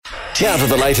Now to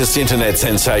the latest internet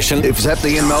sensation. If it's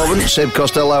happening in Melbourne, Seb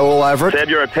Costello all over it. Seb,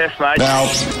 you're a pest, mate. Now,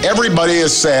 everybody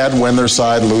is sad when their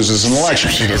side loses an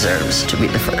election. She deserves to be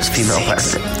the first female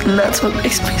president. And that's what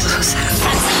makes me so sad. That's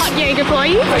hot yoga for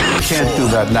you. I can't do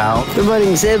that now. Good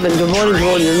morning, Seb, and good morning to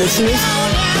all your listeners.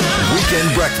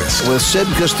 Weekend Breakfast With Seb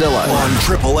Costello on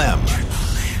Triple M.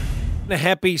 A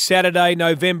happy Saturday,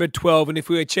 November 12, and if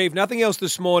we achieve nothing else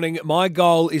this morning, my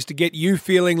goal is to get you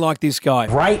feeling like this guy.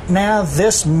 Right now,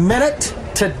 this minute,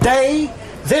 today,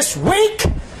 this week,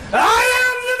 I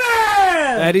am the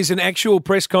man! That is an actual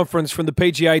press conference from the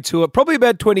PGA Tour, probably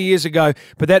about 20 years ago,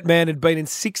 but that man had been in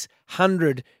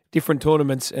 600 different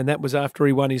tournaments, and that was after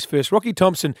he won his first. Rocky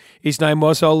Thompson, his name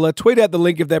was. I'll tweet out the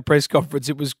link of that press conference.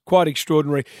 It was quite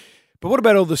extraordinary. But what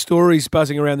about all the stories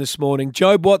buzzing around this morning?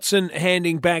 Jobe Watson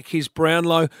handing back his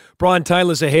Brownlow. Brian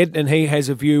Taylor's ahead, and he has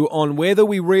a view on whether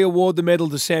we re-award the medal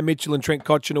to Sam Mitchell and Trent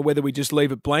Cotchin or whether we just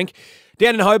leave it blank.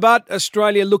 Down in Hobart,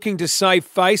 Australia looking to save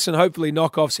face and hopefully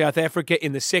knock off South Africa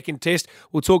in the second test.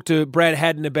 We'll talk to Brad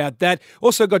Haddin about that.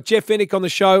 Also got Jeff Fenech on the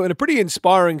show and a pretty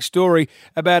inspiring story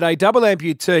about a double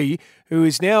amputee who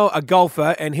is now a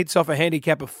golfer and hits off a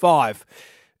handicap of 5.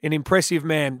 An impressive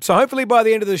man. So hopefully by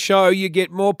the end of the show, you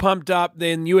get more pumped up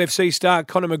than UFC star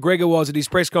Conor McGregor was at his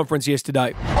press conference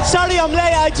yesterday. Sorry I'm late,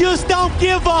 I just don't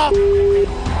give up.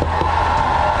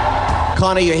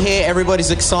 Conor, you're here,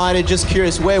 everybody's excited. Just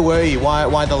curious, where were you?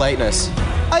 Why the lateness?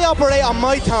 I operate on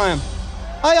my time.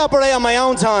 I operate on my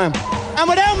own time. And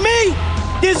without me,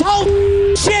 this whole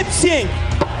ship sink.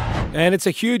 And it's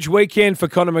a huge weekend for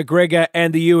Conor McGregor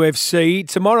and the UFC.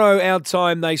 Tomorrow, our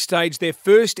time, they stage their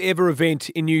first ever event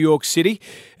in New York City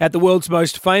at the world's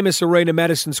most famous arena,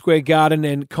 Madison Square Garden,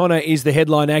 and Conor is the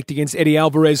headline act against Eddie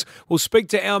Alvarez. We'll speak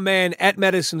to our man at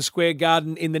Madison Square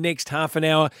Garden in the next half an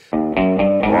hour.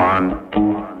 1,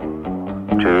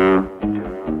 2,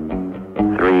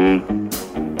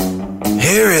 3.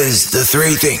 Here is the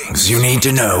 3 things you need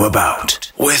to know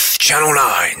about with Channel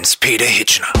 9's Peter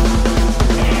Hitchener.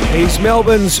 He's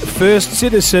Melbourne's first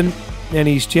citizen, and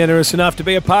he's generous enough to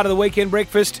be a part of the weekend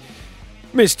breakfast.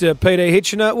 Mr. Peter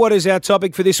Hitchener, what is our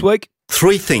topic for this week?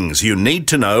 3 things you need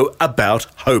to know about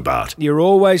Hobart. You're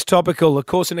always topical. Of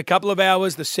course, in a couple of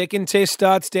hours, the second test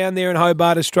starts down there in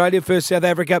Hobart, Australia versus South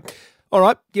Africa. All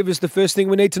right, give us the first thing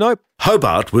we need to know.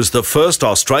 Hobart was the first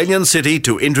Australian city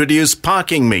to introduce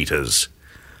parking meters.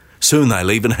 Soon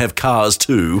they'll even have cars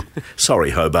too.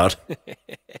 Sorry, Hobart.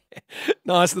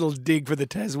 Nice little dig for the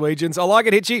Taswegians. I like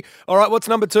it, Hitchy. All right, what's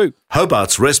number 2?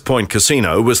 Hobart's Rest Point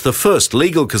Casino was the first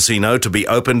legal casino to be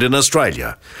opened in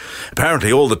Australia.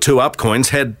 Apparently all the 2-up coins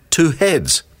had 2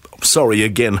 heads. Sorry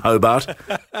again, Hobart.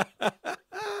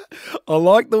 I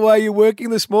like the way you're working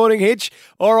this morning, Hitch.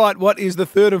 All right, what is the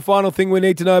third and final thing we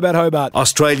need to know about Hobart?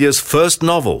 Australia's first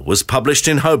novel was published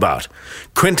in Hobart.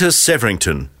 Quintus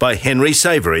Severington by Henry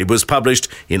Savary was published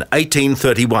in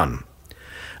 1831.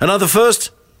 Another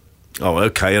first? Oh,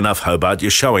 okay, enough, Hobart.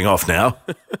 You're showing off now.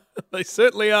 They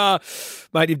certainly are.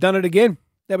 Mate, you've done it again.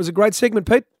 That was a great segment,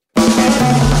 Pete.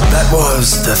 That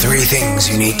was the 3 things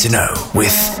you need to know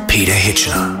with Peter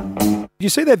Hitchener. You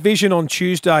see that vision on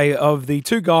Tuesday of the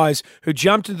 2 guys who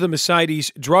jumped into the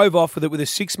Mercedes, drove off with it with a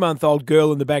 6-month-old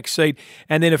girl in the back seat,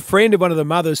 and then a friend of one of the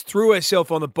mothers threw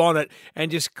herself on the bonnet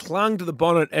and just clung to the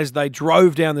bonnet as they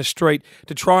drove down the street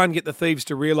to try and get the thieves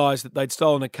to realise that they'd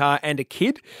stolen a car and a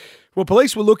kid. Well,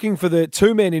 police were looking for the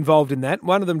 2 men involved in that.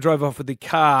 One of them drove off with the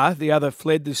car, the other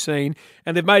fled the scene,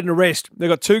 and they've made an arrest. They've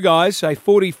got 2 guys, a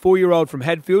 44-year-old from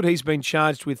Hadfield, he's been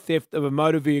charged with theft of a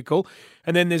motor vehicle,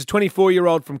 and then there's a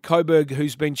 24-year-old from Coburg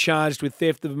who's been charged with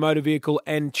theft of a motor vehicle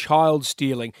and child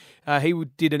stealing. He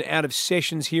did an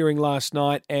out-of-sessions hearing last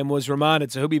night and was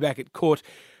remanded, so he'll be back at court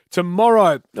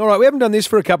tomorrow. All right, we haven't done this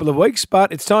for a couple of weeks,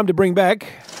 but it's time to bring back...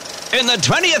 In the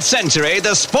 20th century,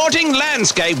 the sporting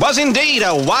landscape was indeed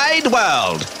a wide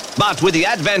world. But with the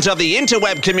advent of the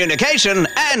interweb communication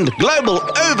and global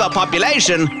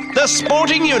overpopulation, the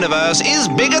sporting universe is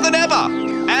bigger than ever.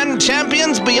 And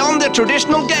champions beyond the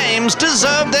traditional games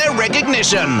deserve their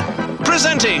recognition.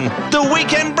 Presenting the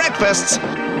Weekend Breakfast's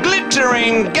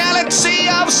glittering galaxy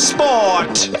of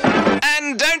sport.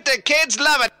 And don't the kids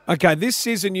love it? Okay, this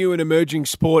is a new and emerging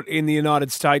sport in the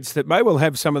United States that may well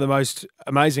have some of the most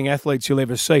amazing athletes you'll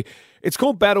ever see. It's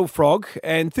called Battlefrog,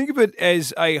 and think of it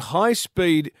as a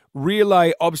high-speed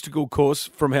relay obstacle course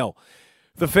from hell.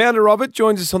 The founder of it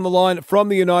joins us on the line from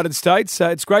the United States.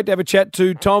 It's great to have a chat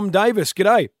to Tom Davis.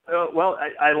 G'day. Well,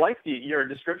 I like your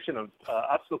description of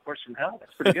obstacle course from hell.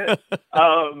 That's pretty good.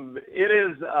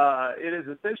 It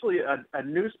is essentially a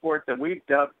new sport that we've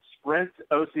dubbed Sprint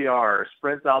OCR,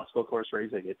 Sprint Obstacle Course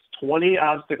Racing. It's 20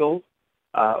 obstacles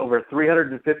over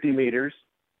 350 meters.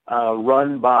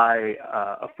 run by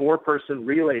a 4-person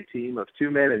relay team of 2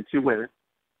 men and 2 women.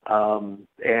 And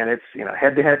it's,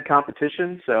 head-to-head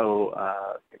competition. So,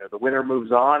 the winner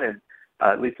moves on, and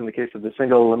at least in the case of the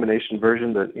single elimination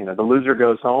version, the loser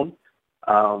goes home.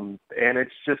 And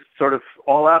it's just sort of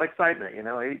all-out excitement.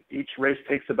 Each race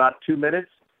takes about 2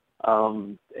 minutes,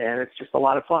 and it's just a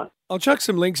lot of fun. I'll chuck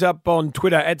some links up on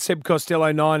Twitter at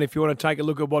SebCostello9 if you want to take a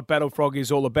look at what Battlefrog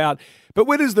is all about. But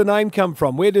where does the name come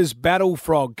from? Where does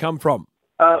Battlefrog come from?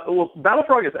 Well,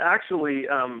 Battlefrog is actually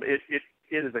our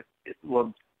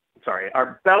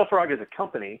Battlefrog is a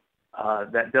company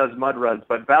that does mud runs,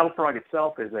 but Battlefrog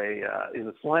itself is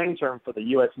a slang term for the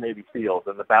U.S. Navy SEALs,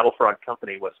 and the Battlefrog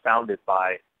company was founded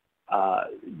by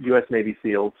U.S. Navy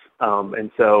SEALs,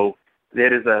 and so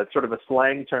it is a sort of a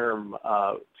slang term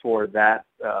for that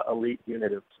elite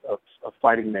unit of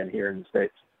fighting men here in the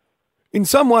States. In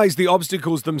some ways, the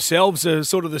obstacles themselves are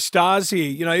sort of the stars here.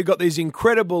 You've got these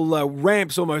incredible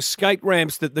ramps, almost skate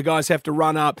ramps that the guys have to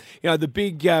run up. The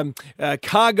big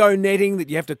cargo netting that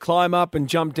you have to climb up and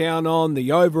jump down on, the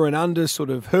over and under sort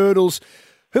of hurdles.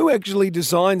 Who actually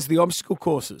designs the obstacle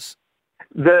courses?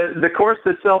 The course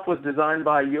itself was designed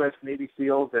by U.S. Navy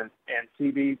SEALs and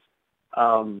Seabees,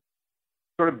 sort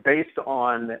of based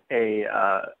on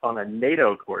a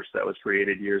NATO course that was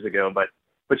created years ago, But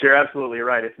you're absolutely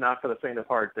right. It's not for the faint of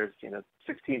heart. There's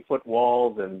 16-foot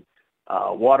walls and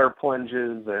water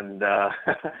plunges and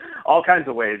all kinds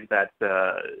of ways that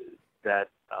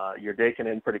your day can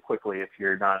end pretty quickly if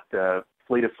you're not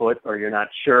fleet of foot or you're not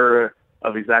sure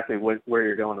of exactly where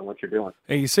you're going and what you're doing.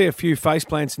 Yeah, you see a few face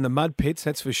plants in the mud pits,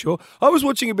 that's for sure. I was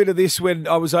watching a bit of this when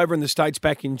I was over in the States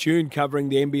back in June covering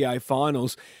the NBA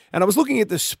Finals, and I was looking at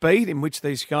the speed in which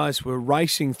these guys were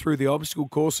racing through the obstacle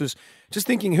courses, just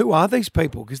thinking, who are these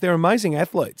people? Because they're amazing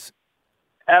athletes.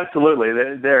 Absolutely.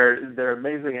 They're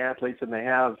amazing athletes, and they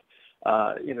have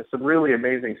some really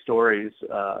amazing stories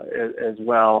as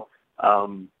well.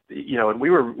 And we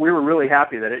were really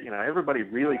happy that everybody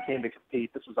really came to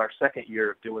compete. This was our second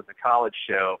year of doing the college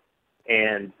show,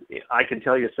 and I can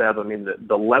tell you, Seb,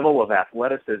 the level of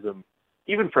athleticism,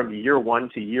 even from year 1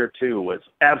 to year 2, was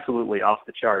absolutely off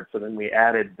the charts. So then we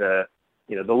added the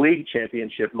league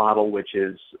championship model, which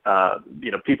is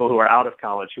people who are out of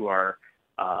college who are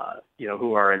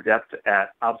adept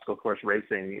at obstacle course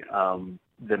racing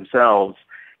themselves,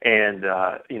 and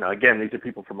again, these are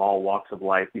people from all walks of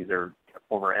life. These are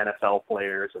former NFL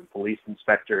players and police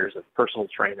inspectors and personal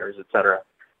trainers, et cetera.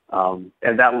 And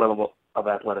that level of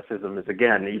athleticism is,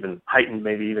 again, even heightened,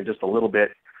 maybe even just a little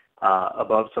bit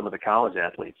above some of the college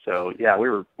athletes. So, yeah, we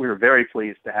were very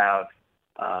pleased to have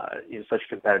such a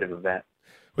competitive event.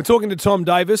 We're talking to Tom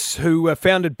Davis, who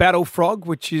founded Battlefrog,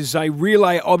 which is a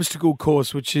relay obstacle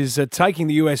course, which is taking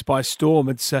the US by storm.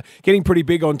 It's getting pretty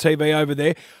big on TV over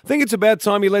there. I think it's about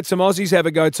time you let some Aussies have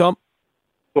a go, Tom.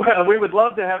 Well, we would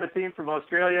love to have a team from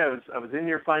Australia. I was in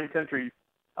your fine country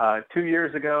 2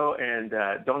 years ago, and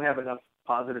don't have enough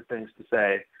positive things to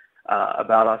say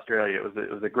about Australia. It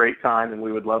was a great time, and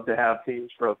we would love to have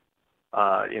teams from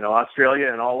Australia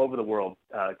and all over the world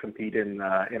compete in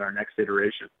our next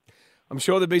iteration. I'm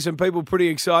sure there'll be some people pretty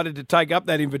excited to take up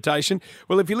that invitation.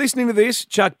 Well, if you're listening to this,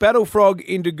 chuck Battlefrog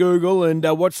into Google and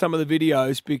watch some of the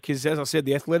videos because, as I said,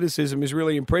 the athleticism is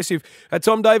really impressive.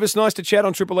 Tom Davis, nice to chat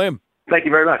on Triple M. Thank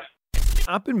you very much.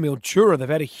 Up in Mildura, they've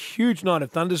had a huge night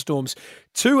of thunderstorms.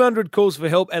 200 calls for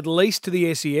help, at least to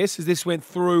the SES, as this went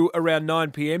through around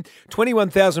 9 p.m.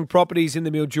 21,000 properties in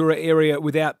the Mildura area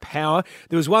without power.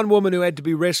 There was one woman who had to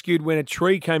be rescued when a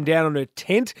tree came down on her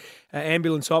tent.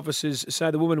 Ambulance officers say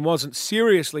the woman wasn't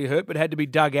seriously hurt but had to be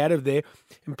dug out of there.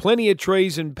 And plenty of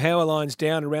trees and power lines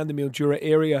down around the Mildura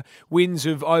area. Winds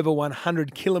of over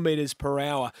 100 kilometres per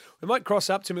hour. We might cross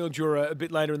up to Mildura a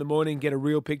bit later in the morning and get a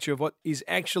real picture of what is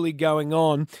actually going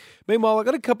on. Meanwhile, I've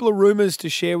got a couple of rumours to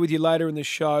share with you later in the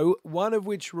show, one of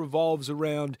which revolves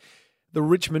around the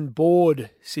Richmond board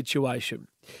situation.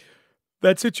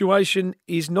 That situation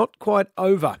is not quite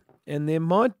over, and there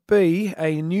might be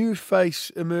a new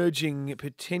face emerging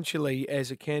potentially as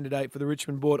a candidate for the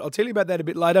Richmond board. I'll tell you about that a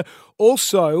bit later.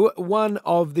 Also, one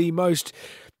of the most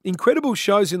incredible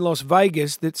shows in Las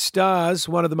Vegas that stars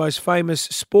one of the most famous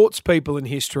sports people in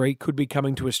history could be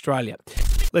coming to Australia.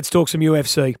 Let's talk some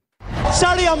UFC.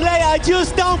 Sorry I'm late, I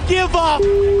just don't give up.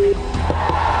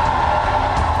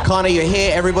 Connor, you're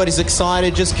here, everybody's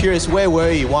excited, just curious, where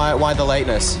were you? Why the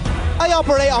lateness? I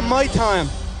operate on my time.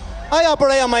 I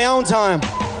operate on my own time.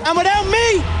 And without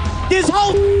me, this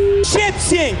whole ship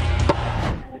sink.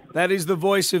 That is the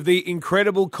voice of the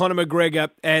incredible Conor McGregor.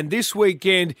 And this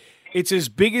weekend, It's as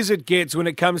big as it gets when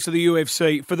it comes to the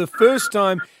UFC. For the first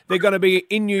time, they're going to be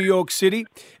in New York City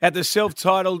at the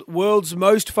self-titled world's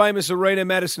most famous arena,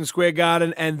 Madison Square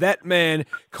Garden, and that man,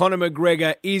 Conor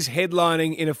McGregor, is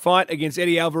headlining in a fight against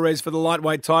Eddie Alvarez for the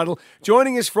lightweight title.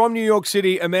 Joining us from New York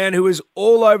City, a man who is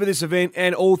all over this event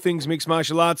and all things mixed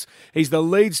martial arts. He's the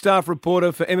lead staff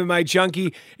reporter for MMA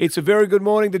Junkie. It's a very good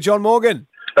morning to John Morgan.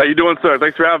 How you doing, sir?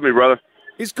 Thanks for having me, brother.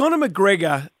 Is Conor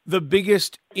McGregor the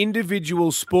biggest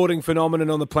individual sporting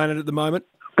phenomenon on the planet at the moment?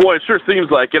 Boy, it sure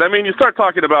seems like it. I mean, you start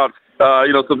talking about,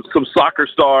 some soccer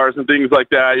stars and things like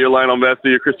that. Your Lionel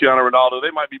Messi or Cristiano Ronaldo.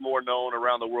 They might be more known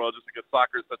around the world just because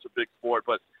soccer is such a big sport.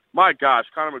 But my gosh,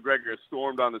 Conor McGregor has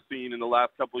stormed on the scene in the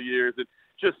last couple of years. It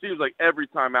just seems like every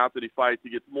time out that he fights, he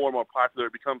gets more and more popular.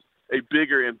 It becomes a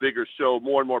bigger and bigger show.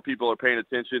 More and more people are paying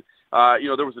attention.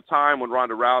 There was a time when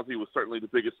Ronda Rousey was certainly the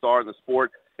biggest star in the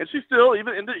sport. And she's still,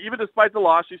 even despite the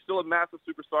loss, she's still a massive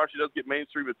superstar. She does get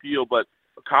mainstream appeal, but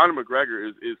Conor McGregor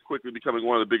is quickly becoming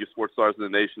one of the biggest sports stars in the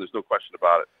nation. There's no question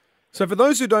about it. So for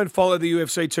those who don't follow the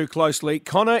UFC too closely,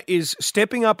 Conor is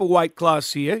stepping up a weight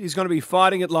class here. He's going to be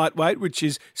fighting at lightweight, which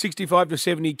is 65 to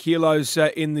 70 kilos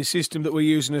in the system that we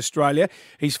use in Australia.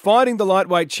 He's fighting the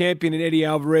lightweight champion in Eddie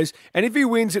Alvarez, and if he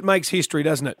wins, it makes history,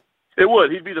 doesn't it? It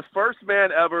would. He'd be the first man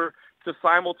ever to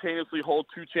simultaneously hold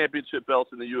two championship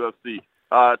belts in the UFC.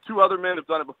 Two other men have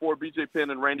done it before. BJ Penn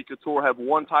and Randy Couture have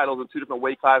won titles in two different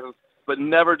weight classes, but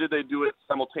never did they do it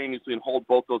simultaneously and hold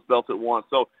both those belts at once.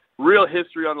 So real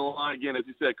history on the line. Again, as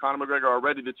you said, Conor McGregor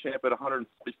already the champ at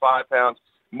 145 pounds,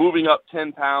 moving up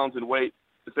 10 pounds in weight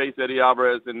to face Eddie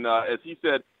Alvarez. And as he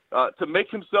said, to make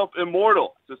himself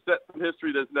immortal, to set some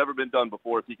history that's never been done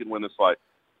before if he can win this fight.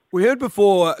 We heard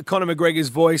before Conor McGregor's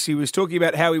voice, he was talking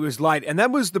about how he was late, and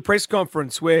that was the press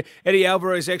conference where Eddie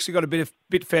Alvarez actually got a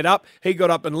bit fed up. He got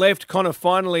up and left. Conor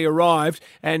finally arrived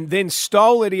and then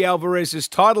stole Eddie Alvarez's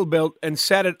title belt and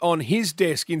sat it on his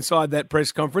desk inside that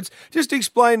press conference. Just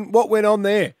explain what went on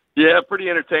there. Yeah, pretty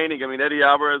entertaining. I mean, Eddie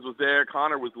Alvarez was there.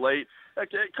 Conor was late.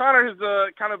 Conor has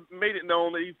kind of made it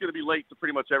known that he's going to be late to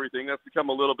pretty much everything. That's become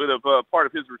a little bit of part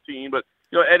of his routine. But,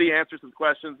 Eddie answered some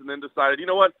questions and then decided, you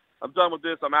know what? I'm done with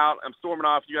this. I'm out. I'm storming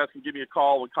off. You guys can give me a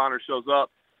call when Conor shows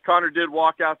up. Conor did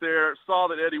walk out there, saw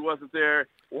that Eddie wasn't there,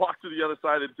 walked to the other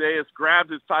side of the dais,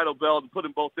 grabbed his title belt and put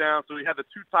them both down. So he had the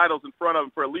two titles in front of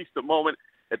him for at least a moment.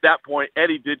 At that point,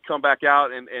 Eddie did come back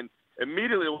out and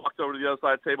immediately walked over to the other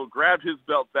side of the table, grabbed his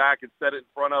belt back and set it in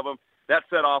front of him. That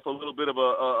set off a little bit of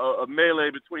a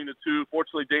melee between the two.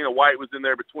 Fortunately, Dana White was in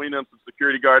there between them. Some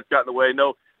security guards got in the way.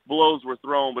 No blows were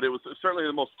thrown, but it was certainly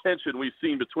the most tension we've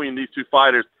seen between these two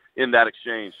fighters in that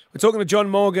exchange. We're talking to John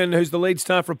Morgan, who's the lead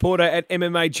staff reporter at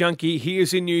MMA Junkie. He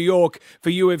is in New York for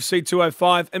UFC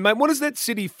 205. And, mate, what does that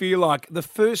city feel like the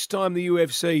first time the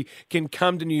UFC can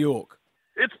come to New York?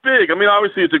 It's big. I mean,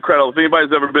 obviously it's incredible. If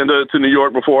anybody's ever been to New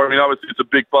York before, I mean, obviously it's a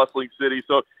big, bustling city.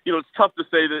 So, it's tough to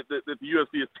say that the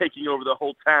UFC is taking over the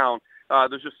whole town.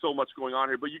 There's just so much going on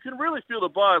here. But you can really feel the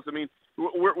buzz. I mean,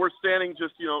 we're standing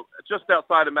just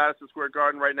outside of Madison Square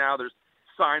Garden right now. There's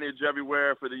signage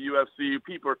everywhere for the UFC.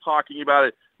 People are talking about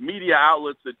it. Media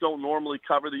outlets that don't normally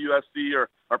cover the UFC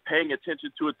are paying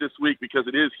attention to it this week because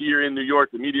it is here in New York,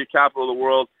 the media capital of the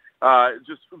world.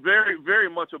 Just very, very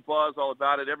much a buzz all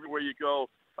about it. Everywhere you go,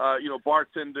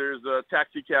 bartenders,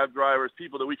 taxi cab drivers,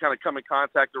 people that we kind of come in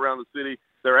contact around the city,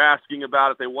 they're asking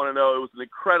about it. They want to know. It was an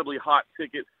incredibly hot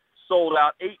ticket, sold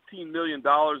out. $18 million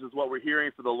is what we're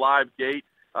hearing for the live gate,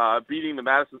 beating the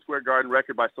Madison Square Garden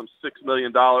record by some $6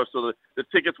 million. So the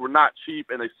tickets were not cheap,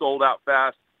 and they sold out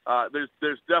fast.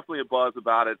 There's definitely a buzz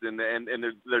about it, and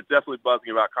they're definitely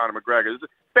buzzing about Conor McGregor. It's a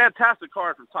fantastic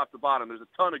card from top to bottom. There's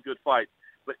a ton of good fights.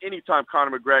 But anytime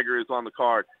Conor McGregor is on the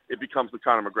card, it becomes the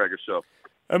Conor McGregor show. All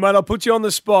right, mate, I'll put you on the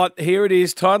spot. Here it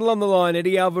is, title on the line,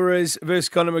 Eddie Alvarez versus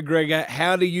Conor McGregor.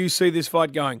 How do you see this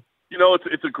fight going?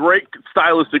 It's a great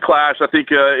stylistic clash. I think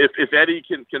if Eddie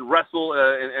can wrestle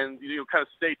and kind of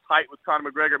stay tight with Conor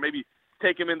McGregor, maybe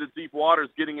take him into deep waters,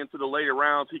 getting into the later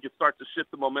rounds, he could start to shift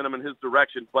the momentum in his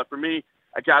direction. But for me,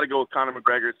 I got to go with Conor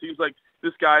McGregor. It seems like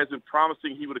this guy has been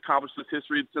promising he would accomplish this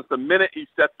history since the minute he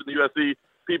stepped in the UFC.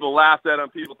 People laughed at him.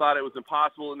 People thought it was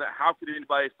impossible. And how could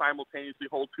anybody simultaneously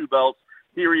hold two belts?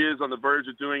 Here he is on the verge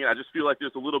of doing it. I just feel like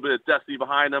there's a little bit of destiny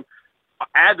behind him.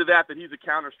 Add to that he's a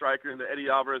counter striker and that Eddie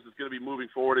Alvarez is going to be moving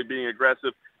forward and being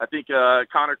aggressive. I think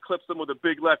Conor clips him with a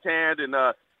big left hand and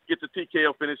gets a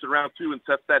TKO finish in round two and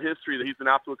sets that history that he's been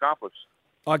out to accomplish.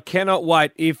 I cannot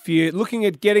wait. If you're looking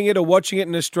at getting it or watching it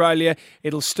in Australia,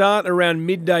 it'll start around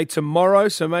midday tomorrow,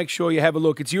 so make sure you have a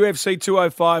look. It's UFC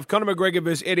 205, Conor McGregor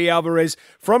versus Eddie Alvarez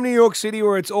from New York City,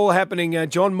 where it's all happening.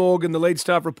 John Morgan, the lead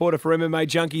staff reporter for MMA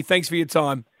Junkie, thanks for your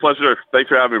time. Pleasure. Thanks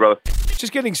for having me, brother.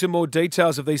 Just getting some more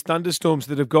details of these thunderstorms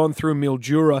that have gone through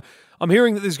Mildura. I'm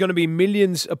hearing that there's going to be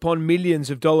millions upon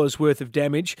millions of dollars worth of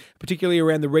damage, particularly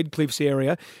around the Red Cliffs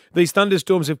area. These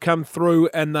thunderstorms have come through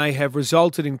and they have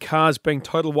resulted in cars being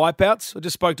total wipeouts. I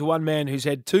just spoke to one man who's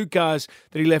had 2 cars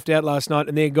that he left out last night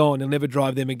and they're gone. He'll never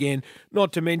drive them again.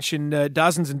 Not to mention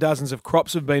dozens and dozens of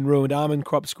crops have been ruined, almond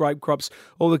crops, grape crops,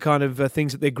 all the kind of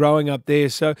things that they're growing up there.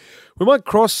 So we might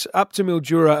cross up to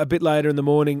Mildura a bit later in the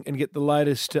morning and get the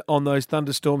latest on those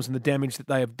thunderstorms and the damage that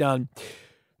they have done.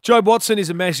 Jobe Watson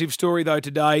is a massive story, though,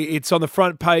 today. It's on the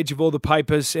front page of all the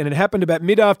papers, and it happened about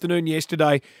mid-afternoon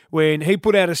yesterday when he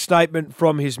put out a statement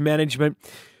from his management,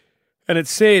 and it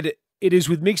said, "It is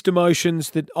with mixed emotions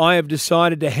that I have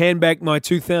decided to hand back my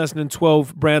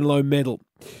 2012 Brownlow medal.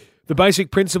 The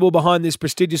basic principle behind this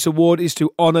prestigious award is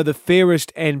to honour the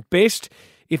fairest and best.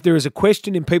 If there is a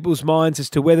question in people's minds as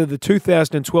to whether the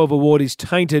 2012 award is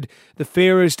tainted, the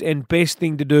fairest and best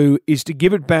thing to do is to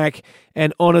give it back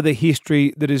and honour the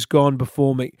history that has gone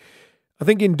before me." I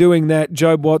think in doing that,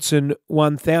 Jobe Watson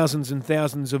won thousands and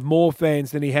thousands of more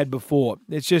fans than he had before.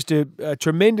 It's just a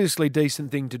tremendously decent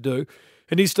thing to do.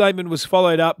 And his statement was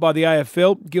followed up by the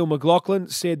AFL. Gil McLachlan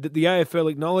said that the AFL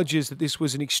acknowledges that this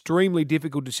was an extremely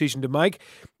difficult decision to make.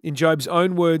 In Jobe's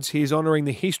own words, he is honouring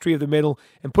the history of the medal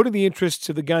and putting the interests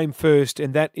of the game first,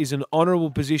 and that is an honourable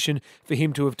position for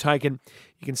him to have taken.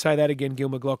 You can say that again, Gil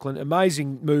McLachlan.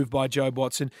 Amazing move by Jobe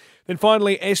Watson. Then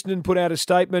finally, Essendon put out a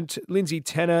statement. Lindsay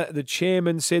Tanner, the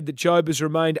chairman, said that Jobe has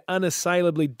remained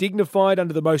unassailably dignified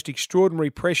under the most extraordinary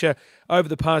pressure over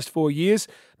the past 4 years.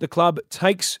 The club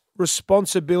takes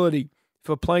responsibility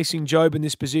for placing Jobe in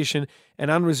this position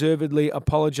and unreservedly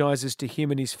apologises to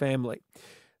him and his family.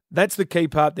 That's the key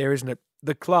part there, isn't it?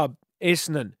 The club,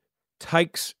 Essendon,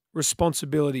 takes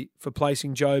responsibility for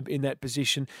placing Jobe in that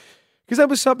position. Because that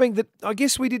was something that I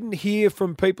guess we didn't hear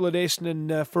from people at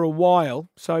Essendon for a while.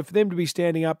 So for them to be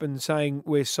standing up and saying,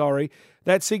 we're sorry,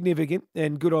 that's significant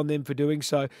and good on them for doing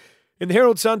so. In the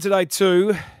Herald Sun today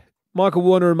too, Michael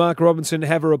Warner and Mark Robinson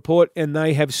have a report and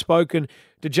they have spoken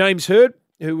to James Hird,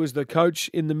 who was the coach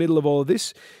in the middle of all of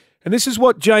this. And this is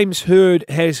what James Hird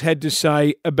has had to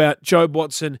say about Jobe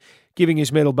Watson giving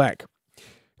his medal back.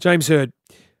 James Hird: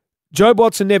 Jobe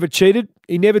Watson never cheated,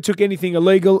 he never took anything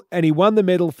illegal, and he won the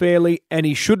medal fairly, and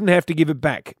he shouldn't have to give it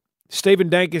back. Stephen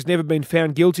Dank has never been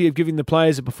found guilty of giving the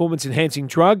players a performance-enhancing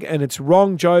drug, and it's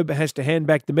wrong Jobe has to hand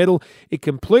back the medal. It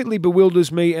completely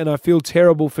bewilders me, and I feel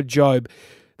terrible for Jobe.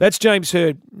 That's James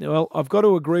Hird. Well, I've got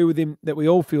to agree with him that we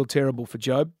all feel terrible for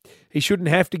Jobe. He shouldn't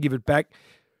have to give it back,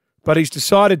 but he's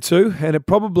decided to, and it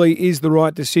probably is the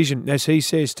right decision, as he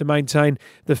says, to maintain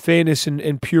the fairness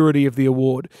and purity of the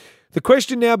award. The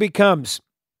question now becomes,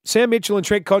 Sam Mitchell and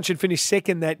Trent Conchard finished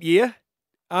second that year.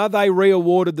 Are they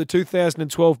re-awarded the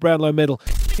 2012 Brownlow medal?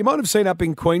 You might have seen up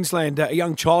in Queensland, a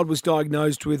young child was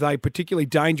diagnosed with a particularly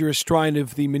dangerous strain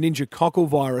of the meningococcal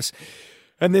virus.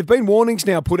 And there have been warnings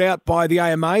now put out by the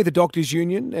AMA, the Doctors'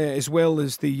 Union, as well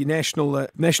as the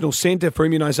National Centre for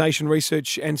Immunisation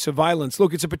Research and Surveillance.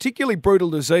 Look, it's a particularly brutal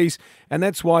disease, and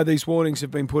that's why these warnings have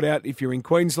been put out if you're in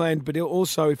Queensland, but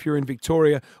also if you're in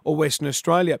Victoria or Western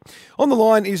Australia. On the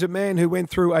line is a man who went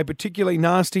through a particularly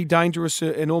nasty, dangerous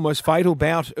and almost fatal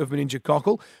bout of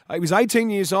meningococcal. He was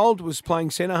 18 years old, was playing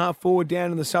centre-half forward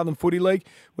down in the Southern Footy League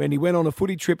when he went on a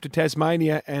footy trip to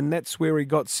Tasmania, and that's where he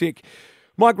got sick.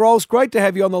 Mike Rolls, great to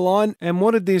have you on the line. And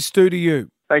what did this do to you?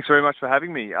 Thanks very much for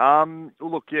having me. Well,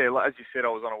 look, yeah, as you said, I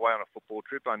was on away on a football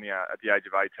trip only at the age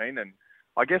of 18. And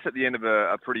I guess at the end of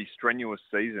a pretty strenuous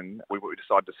season, we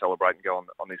decided to celebrate and go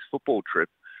on this football trip.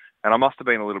 And I must have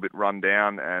been a little bit run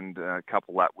down, and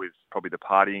couple that with probably the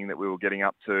partying that we were getting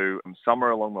up to. And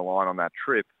somewhere along the line on that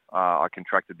trip, I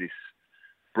contracted this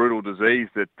brutal disease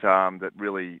that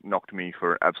really knocked me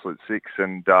for absolute six,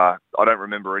 and I don't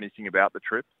remember anything about the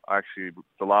trip. Actually,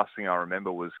 the last thing I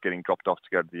remember was getting dropped off to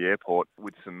go to the airport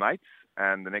with some mates,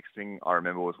 and the next thing I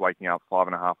remember was waking up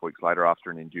 5.5 weeks later after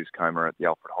an induced coma at the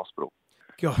Alfred Hospital.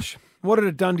 Gosh, what had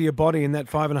it done to your body in that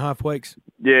 5.5 weeks?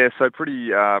 Yeah, so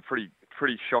pretty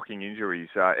shocking injuries.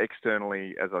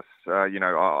 Externally, as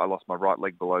I lost my right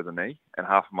leg below the knee and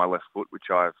half of my left foot,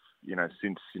 which I've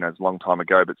since, it's a long time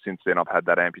ago, but since then I've had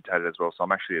that amputated as well. So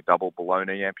I'm actually a double below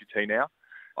knee amputee now.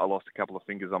 I lost a couple of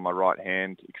fingers on my right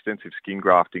hand, extensive skin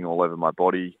grafting all over my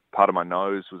body. Part of my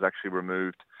nose was actually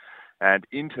removed. And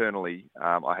internally,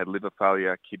 I had liver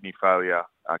failure, kidney failure,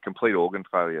 complete organ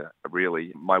failure,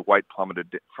 really. My weight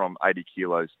plummeted from 80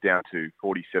 kilos down to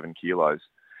 47 kilos.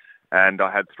 And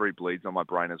I had 3 bleeds on my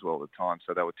brain as well at the time.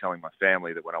 So they were telling my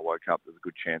family that when I woke up, there's a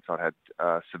good chance I had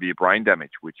severe brain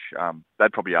damage, which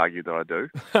they'd probably argue that I do.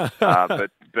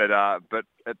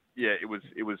 Yeah, it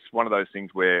was one of those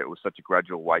things where it was such a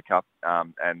gradual wake up,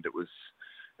 and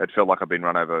it felt like I'd been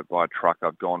run over by a truck.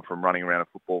 I've gone from running around a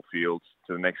football field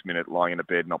to the next minute lying in a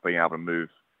bed, not being able to move,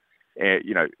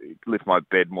 lift my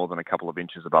bed more than a couple of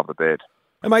inches above the bed.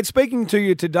 Hey, mate, speaking to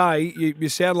you today, you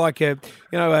sound like a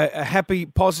happy,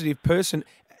 positive person.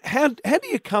 How do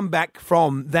you come back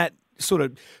from that sort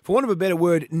of, for want of a better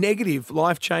word, negative,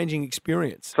 life-changing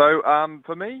experience? So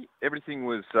for me, everything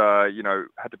was,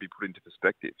 had to be put into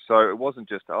perspective. So it wasn't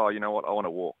just, you know what, I want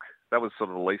to walk. That was sort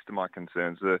of the least of my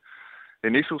concerns. The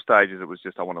initial stages, it was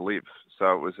just I want to live.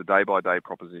 So it was a day-by-day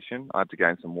proposition. I had to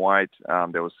gain some weight.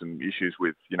 There was some issues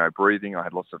with, breathing. I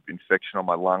had lots of infection on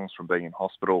my lungs from being in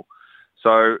hospital.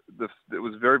 So it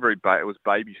was very, very it was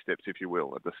baby steps, if you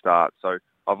will, at the start. So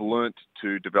I've learnt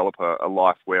to develop a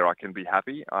life where I can be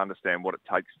happy. I understand what it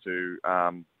takes to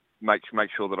make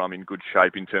sure that I'm in good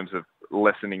shape in terms of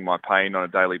lessening my pain on a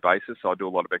daily basis. So I do a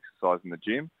lot of exercise in the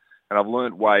gym. And I've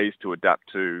learnt ways to adapt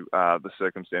to the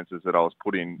circumstances that I was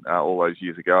put in all those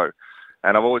years ago.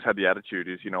 And I've always had the attitude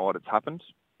is, you know what, it's happened.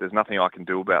 There's nothing I can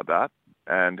do about that.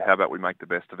 And how about we make the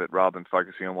best of it rather than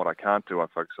focusing on what I can't do, I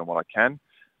focus on what I can.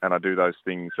 And I do those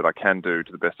things that I can do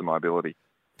to the best of my ability.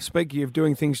 Speaking of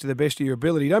doing things to the best of your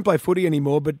ability, you don't play footy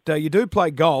anymore, but you do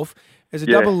play golf. As a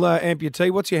double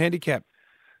amputee, what's your handicap?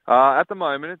 At the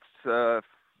moment, it's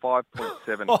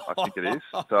 5.7, I think it is.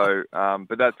 So,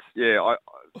 but that's,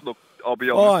 look, I'll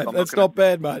be honest. Right, that's not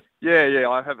bad, mate. Yeah,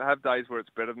 I have days where it's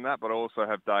better than that, but I also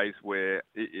have days where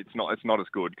it's not as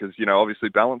good because, obviously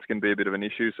balance can be a bit of an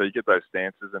issue, so you get those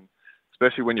stances and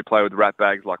especially when you play with rat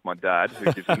bags like my dad, who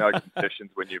gives you no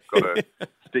concessions when you've got to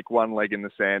stick one leg in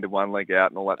the sand and one leg out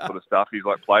and all that sort of stuff. He's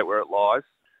like, play it where it lies.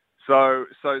 So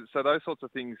those sorts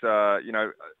of things,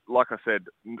 like I said,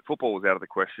 football was out of the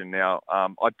question. Now,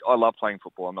 I love playing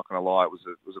football. I'm not going to lie. It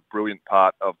was a brilliant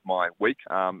part of my week.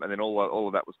 And then all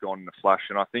of that was gone in a flash.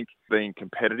 And I think being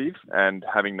competitive and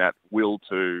having that will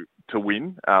to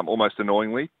win, almost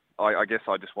annoyingly, I guess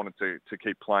I just wanted to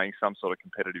keep playing some sort of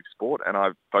competitive sport, and I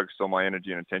focused all my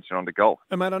energy and attention onto golf.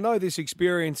 And mate, I know this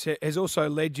experience has also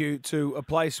led you to a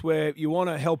place where you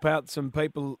want to help out some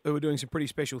people who are doing some pretty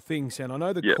special things. And I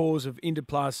know the cause of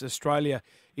Interplus Australia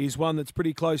is one that's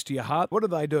pretty close to your heart. What do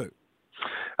they do?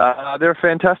 They're a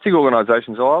fantastic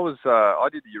organisation. So I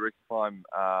did the Eureka Climb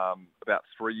about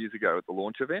 3 years ago at the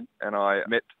launch event, and I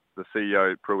met the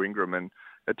CEO, Prue Ingram, and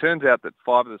it turns out that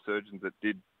 5 of the surgeons that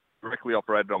did directly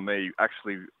operated on me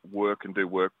actually do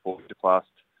work for Interplus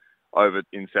over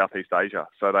in Southeast Asia.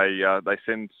 So they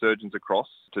send surgeons across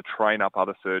to train up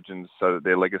other surgeons so that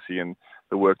their legacy and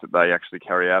the work that they actually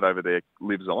carry out over there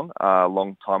lives on a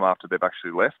long time after they've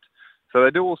actually left. So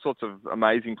they do all sorts of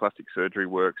amazing plastic surgery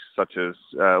works, such as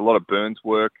a lot of burns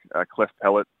work, cleft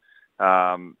palate,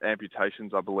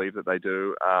 amputations, I believe that they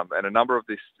do, and a number of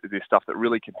this stuff that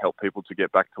really can help people to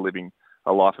get back to living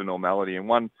a life of normality. And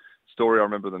one story I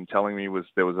remember them telling me was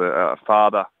there was a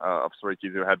father of 3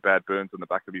 kids who had bad burns on the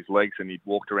back of his legs, and he'd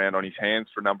walked around on his hands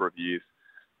for a number of years.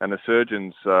 And the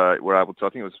surgeons were able to, I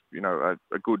think it was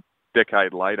a good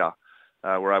decade later,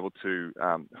 were able to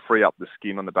free up the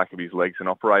skin on the back of his legs and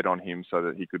operate on him so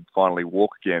that he could finally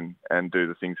walk again and do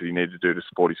the things that he needed to do to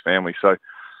support his family. So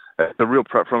the real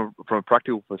from a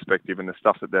practical perspective and the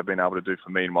stuff that they've been able to do for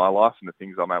me in my life and the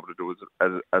things I'm able to do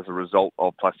as a result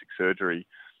of plastic surgery,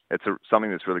 it's something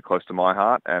that's really close to my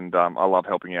heart, and I love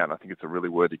helping out, and I think it's a really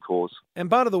worthy cause. And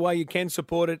part of the way you can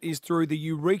support it is through the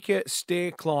Eureka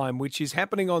Stair Climb, which is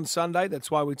happening on Sunday.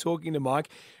 That's why we're talking to Mike.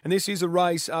 And this is a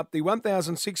race up the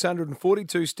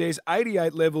 1,642 stairs,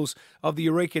 88 levels of the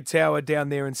Eureka Tower down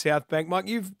there in South Bank. Mike,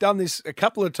 you've done this a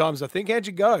couple of times, I think. How'd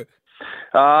you go?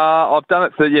 I've done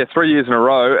it for 3 years in a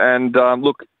row, and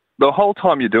look, the whole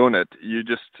time you're doing it, you're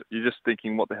just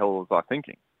thinking, what the hell was I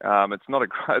thinking? It's not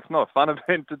a fun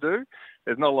event to do.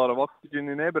 There's not a lot of oxygen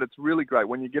in there, but it's really great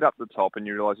when you get up the top and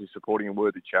you realise you're supporting a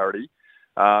worthy charity.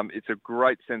 It's a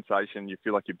great sensation. You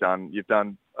feel like you've done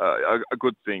a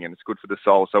good thing, and it's good for the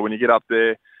soul. So when you get up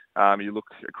there, you look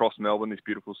across Melbourne, this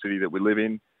beautiful city that we live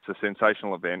in. It's a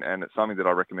sensational event, and it's something that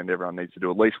I recommend everyone needs to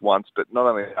do at least once. But not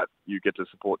only that, you get to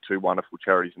support 2 wonderful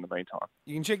charities in the meantime.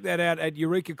 You can check that out at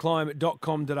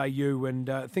eurekaclimb.com.au, and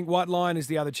I think White Lion is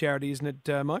the other charity, isn't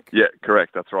it, Mike? Yeah,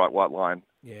 correct. That's right, White Lion.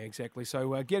 Yeah, exactly.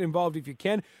 So get involved if you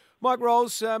can. Mike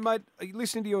Rolls, mate,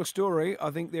 listening to your story, I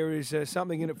think there is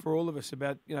something in it for all of us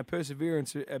about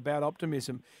perseverance, about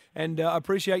optimism, and I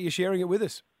appreciate you sharing it with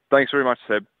us. Thanks very much,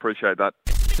 Seb. Appreciate that.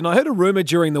 And I heard a rumour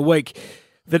during the week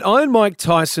that Iron Mike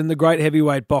Tyson, the great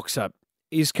heavyweight boxer,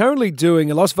 is currently doing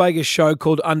a Las Vegas show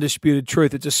called Undisputed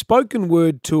Truth. It's a spoken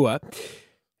word tour.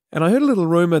 And I heard a little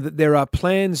rumour that there are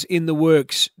plans in the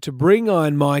works to bring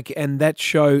Iron Mike and that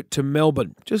show to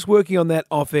Melbourne. Just working on that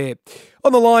off air.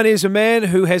 On the line is a man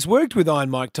who has worked with Iron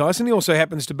Mike Tyson. He also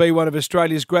happens to be one of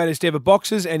Australia's greatest ever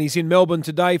boxers, and he's in Melbourne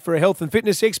today for a health and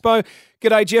fitness expo.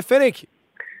 G'day, Jeff Fenech.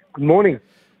 Good morning.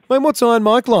 Mate, what's Iron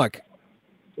Mike like?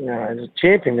 He's a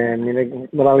champion, man.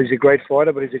 Not only is he a great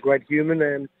fighter, but he's a great human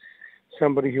and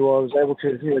somebody who I was able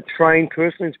to train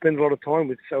personally and spend a lot of time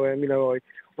with. So,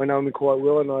 I know him quite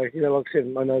well, and like I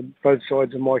said, I know both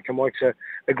sides of Mike, and Mike's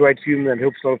a great human and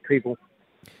helps a lot of people.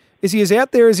 Is he as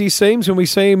out there as he seems when we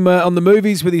see him on the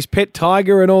movies with his pet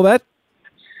tiger and all that?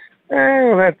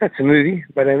 That's a movie,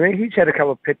 but he's had a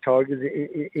couple of pet tigers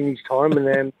in his time,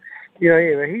 and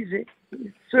he's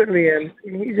certainly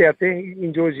he's out there. He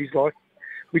enjoys his life,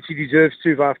 which he deserves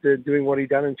to after doing what he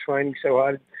done and training so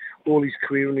hard all his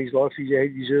career and his life. He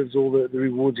deserves all the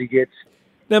rewards he gets.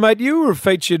 Now, mate, you were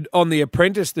featured on The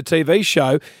Apprentice, the TV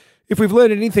show. If we've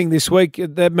learned anything this week,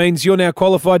 that means you're now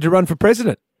qualified to run for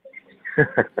president.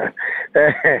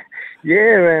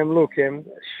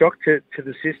 Shock to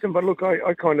the system. But look,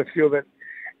 I kind of feel that,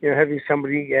 having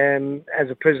somebody as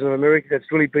a president of America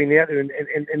that's really been out there and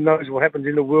knows what happens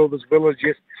in the world as well as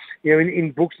just,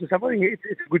 in books and stuff, I think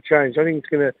it's a good change. I think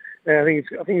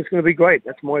it's gonna be great.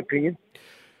 That's my opinion.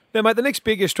 Now, mate, the next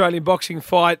big Australian boxing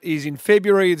fight is in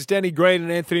February. It's Danny Green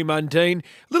and Anthony Mundine. A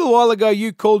little while ago,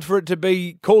 you called for it to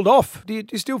be called off. Do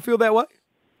you still feel that way?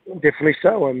 Definitely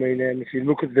so. I mean, if you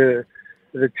look at the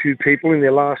two people in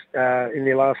their last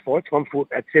fights, one fought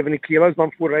at 70 kilos,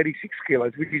 one fought at 86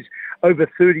 kilos, which is over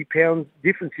 30 pounds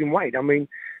difference in weight. I mean,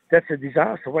 that's a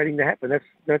disaster waiting to happen.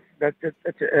 That's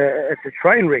a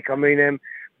train wreck. I mean,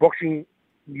 boxing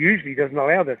usually doesn't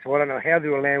allow that, so I don't know how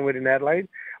they're allowing it in Adelaide.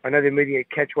 I know they're meeting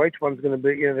at catch weights. One's going to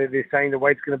be, they're saying the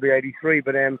weight's going to be 83,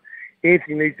 but Anthony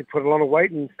needs to put a lot of weight,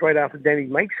 and straight after Danny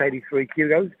makes 83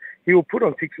 kilos, he will put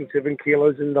on 6 or 7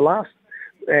 kilos. And the last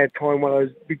time one of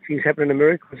those big things happened in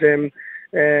America was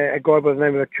a guy by the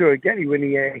name of Arturo Gatti when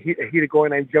he hit a guy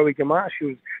named Joey Gamache who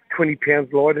was 20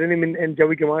 pounds lighter than him, and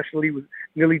Joey Gamache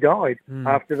nearly died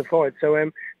after the fight. So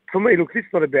for me, look, it's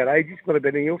not about age, it's not about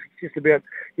anything else, it's just about,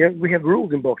 we have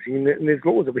rules in boxing, and there's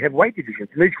laws, that we have weight divisions,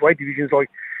 and each weight division is like,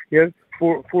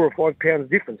 4 or 5 pounds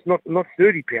difference, not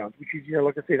 30 pounds, which is,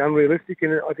 like I said, unrealistic,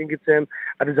 and I think it's a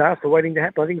disaster waiting to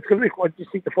happen. I think it's going to be, I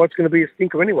just think the fight's going to be a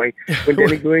stinker anyway. When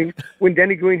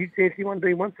Danny Green hits Anthony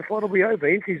Mundine once, the fight will be over.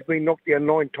 Anthony's been knocked down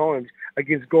 9 times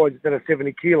against guys that are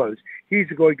 70 kilos. Here's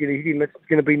a guy going to hit him that's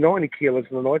going to be 90 kilos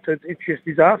in the night, so it's just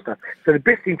disaster. So the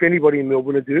best thing for anybody in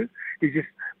Melbourne to do is just,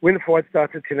 when the fight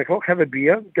starts at 10 o'clock, have a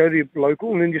beer, go to your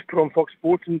local, and then just put on Fox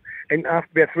Sports, and after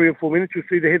about 3 or 4 minutes, you'll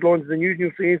see the headlines of the news, and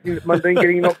you'll see Anthony Mundine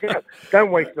getting knocked out.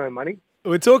 Don't waste no money.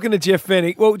 We're talking to Jeff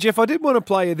Fenech. Well, Jeff, I did want to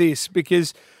play you this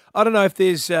because I don't know if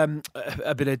there's a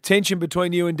bit of tension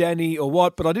between you and Danny or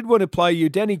what, but I did want to play you.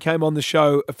 Danny came on the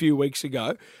show a few weeks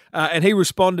ago, and he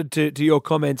responded to your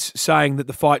comments saying that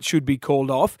the fight should be called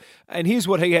off. And here's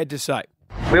what he had to say.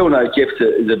 We all know Jeff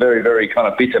is a very, very kind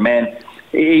of bitter man.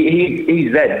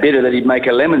 He's that bitter that he'd make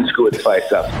a lemon squirt face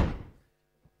up.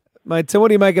 Mate, so what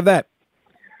do you make of that?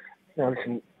 Now,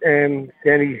 listen,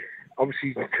 Danny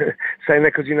obviously saying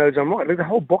that because he knows I'm right. Look, the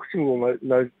whole boxing world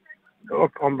knows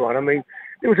I'm right. I mean,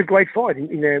 it was a great fight 10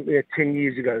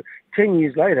 years ago. 10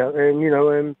 years later,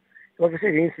 like I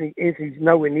said, Anthony's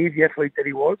nowhere near the athlete that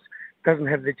he was. Doesn't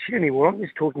have the chin anymore. I'm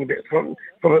just talking about from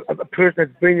a person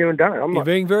that's been there and done it. You're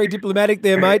being very diplomatic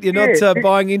there, mate. You're not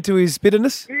buying into his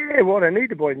bitterness. Yeah, well, I don't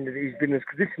need to buy into his bitterness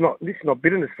because this is not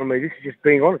bitterness for me. This is just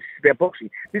being honest. This is about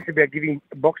boxing. This is about giving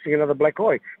boxing another black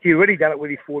eye. He already done it when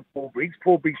he fought Paul Briggs.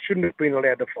 Paul Briggs shouldn't have been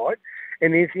allowed to fight,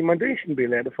 and Anthony Mundine shouldn't be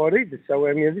allowed to fight either. So,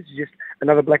 this is just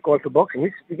another black eye for boxing.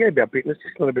 This is about bitterness.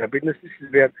 It's not about bitterness. This is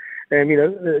about,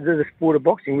 the sport of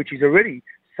boxing, which is already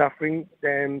suffering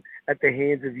at the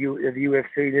hands of the UFC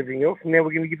and everything else, and now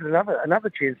we're going to give it another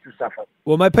chance to suffer.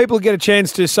 Well, mate, people get a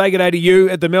chance to say good day to you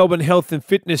at the Melbourne Health and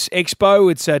Fitness Expo.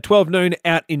 It's 12 noon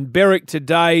out in Berwick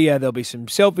today. There'll be some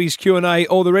selfies, Q&A,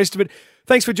 all the rest of it.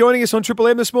 Thanks for joining us on Triple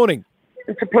M this morning.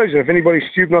 It's a pleasure. If anybody's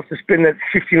stupid enough to spend that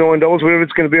 $59, whatever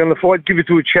it's going to be on the fight, give it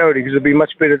to a charity because it'll be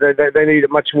much better. They need it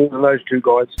much more than those two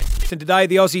guys. And today,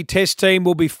 the Aussie Test team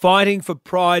will be fighting for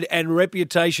pride and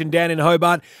reputation down in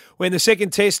Hobart when the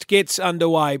second test gets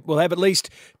underway. We'll have at least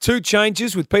 2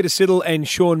 changes with Peter Siddle and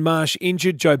Sean Marsh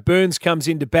injured. Joe Burns comes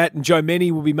into bat and Joe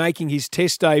Mennie will be making his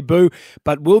test debut.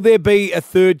 But will there be a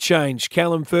third change?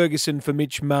 Callum Ferguson for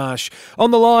Mitch Marsh.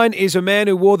 On the line is a man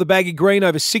who wore the baggy green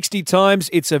over 60 times.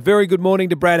 It's a very good morning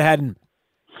to Brad Haddin.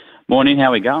 Morning,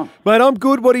 how we going? Mate, I'm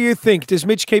good. What do you think? Does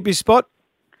Mitch keep his spot?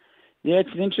 Yeah,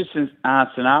 it's an interesting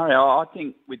scenario. I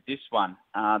think with this one,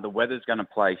 the weather's going to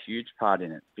play a huge part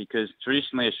in it because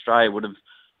traditionally Australia would have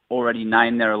already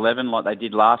named their 11 like they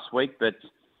did last week. But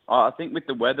I think with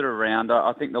the weather around,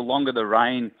 I think the longer the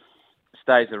rain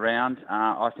stays around,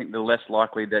 I think the less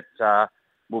likely that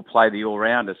we'll play the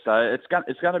all-rounder. So it's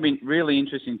going to be really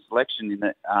interesting selection in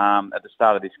at the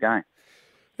start of this game.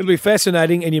 It'll be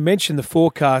fascinating, and you mentioned the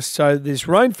forecast. So there's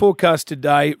rain forecast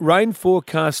today, rain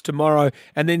forecast tomorrow,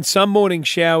 and then some morning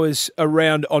showers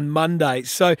around on Monday.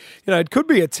 So, it could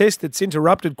be a test that's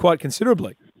interrupted quite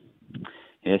considerably.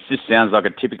 Yes, this sounds like a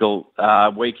typical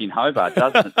week in Hobart,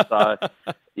 doesn't it? So,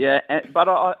 yeah, but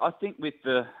I think with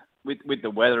the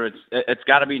weather, it's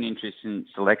got to be an interesting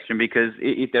selection because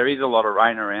if there is a lot of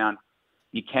rain around,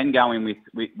 you can go in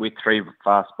with 3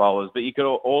 fast bowlers, but you could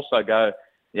also go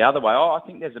the other way. I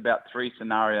think there's about 3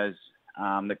 scenarios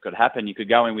that could happen. You could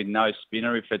go in with no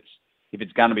spinner if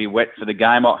it's going to be wet for the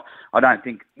game. I don't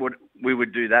think we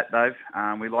would do that, Dave.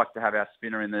 We like to have our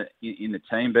spinner in the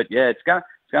team, but yeah, it's going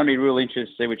to be real interesting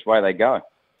to see which way they go.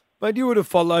 But you would have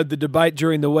followed the debate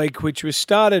during the week, which was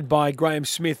started by Graham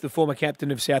Smith, the former captain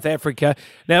of South Africa.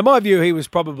 Now, in my view, he was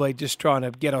probably just trying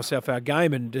to get us off our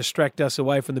game and distract us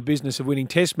away from the business of winning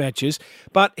test matches.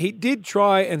 But he did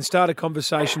try and start a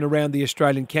conversation around the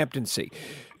Australian captaincy.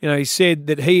 He said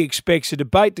that he expects a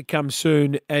debate to come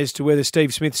soon as to whether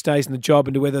Steve Smith stays in the job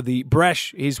and to whether the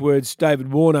brash, his words,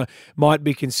 David Warner, might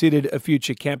be considered a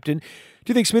future captain.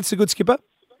 Do you think Smith's a good skipper?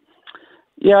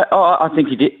 Yeah, I think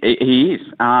he is.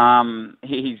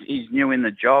 He's new in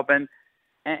the job,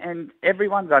 and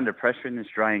everyone's under pressure in the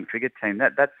Australian cricket team.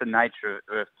 That's the nature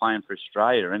of playing for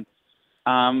Australia.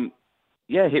 And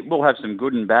we'll have some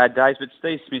good and bad days, but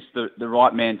Steve Smith's the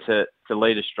right man to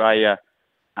lead Australia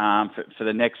for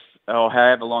the next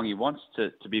however long he wants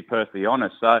to be perfectly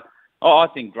honest. So I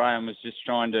think Graham was just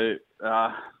trying to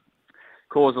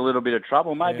cause a little bit of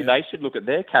trouble. Maybe they should look at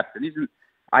their captain. Isn't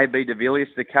A.B. de Villiers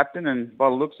the captain? And by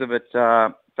the looks of it,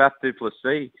 Faf du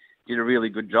Plessis did a really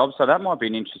good job. So that might be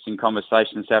an interesting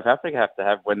conversation South Africa have to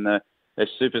have when their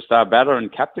superstar batter and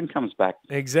captain comes back.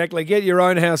 Exactly. Get your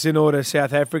own house in order,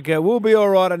 South Africa. We'll be all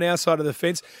right on our side of the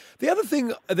fence. The other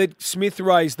thing that Smith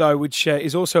raised, though, which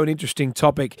is also an interesting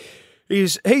topic,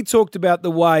 is he talked about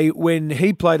the way when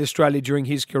he played Australia during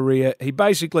his career, he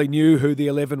basically knew who the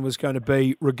 11 was going to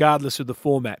be regardless of the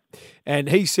format. And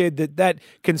he said that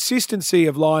consistency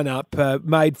of lineup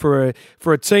made for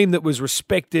a team that was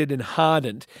respected and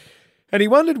hardened. And he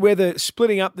wondered whether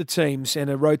splitting up the teams and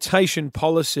a rotation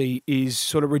policy is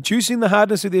sort of reducing the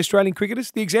hardness of the Australian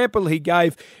cricketers. The example he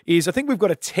gave is, I think we've got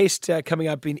a test coming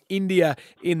up in India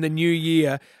in the new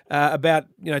year, about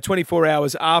 24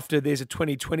 hours after there's a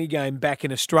 2020 game back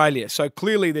in Australia. So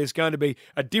clearly there's going to be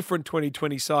a different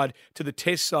 2020 side to the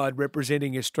test side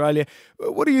representing Australia.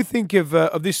 What do you think of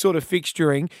this sort of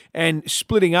fixturing and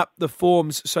splitting up the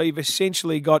forms so you've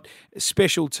essentially got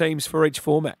special teams for each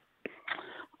format?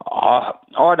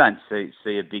 I don't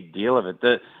see a big deal of it.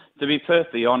 To be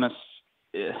perfectly honest,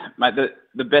 mate,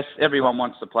 the best, everyone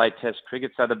wants to play Test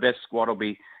cricket, so the best squad will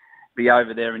be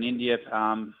over there in India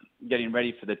getting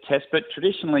ready for the Test. But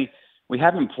traditionally, we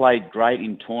haven't played great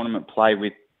in tournament play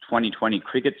with 2020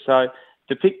 cricket. So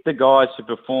to pick the guys who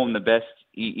perform the best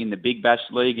in the Big Bash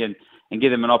League and give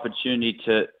them an opportunity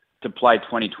to play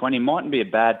 2020 mightn't be a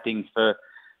bad thing for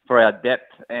our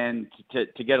depth and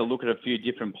to get a look at a few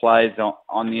different players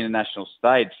on the international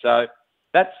stage. So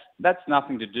that's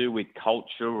nothing to do with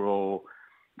culture or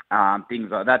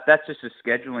things like that. That's just a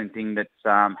scheduling thing that's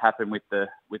happened with the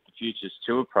Futures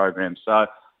Tour program. So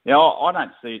I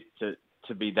don't see it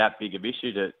to be that big of an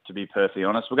issue, to be perfectly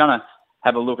honest. We're going to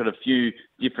have a look at a few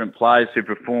different players who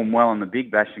perform well in the Big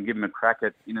Bash and give them a crack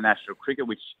at international cricket,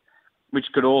 which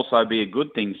could also be a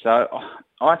good thing. So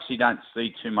I actually don't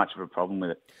see too much of a problem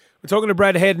with it. We're talking to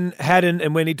Brad Haddin,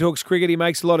 and when he talks cricket, he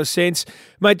makes a lot of sense.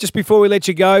 Mate, just before we let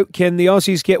you go, can the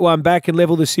Aussies get one back and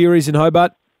level the series in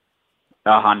Hobart?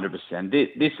 100%.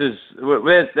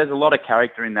 There's a lot of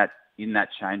character in that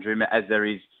change room, as there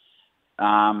is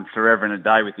forever and a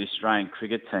day with the Australian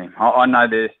cricket team. I know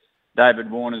that David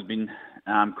Warner's been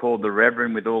called the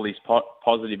Reverend with all his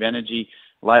positive energy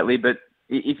lately, but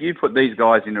if you put these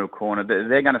guys into a corner,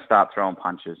 they're going to start throwing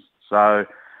punches. So,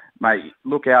 mate,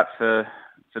 look out for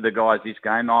the guys this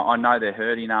game. I know they're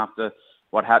hurting after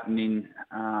what happened in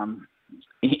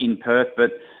Perth,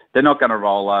 but they're not going to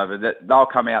roll over. They'll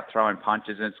come out throwing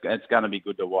punches, and it's going to be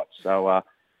good to watch. So,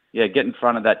 get in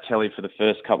front of that telly for the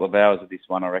first couple of hours of this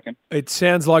one, I reckon. It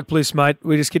sounds like bliss, mate.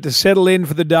 We just get to settle in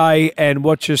for the day and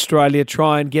watch Australia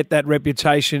try and get that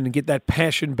reputation and get that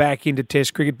passion back into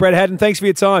Test cricket. Brad Haddin, thanks for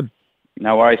your time.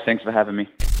 No worries. Thanks for having me.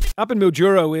 Up in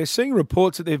Mildura, we're seeing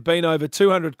reports that there have been over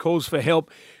 200 calls for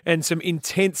help and some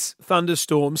intense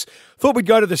thunderstorms. Thought we'd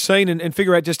go to the scene and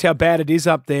figure out just how bad it is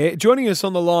up there. Joining us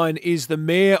on the line is the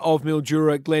Mayor of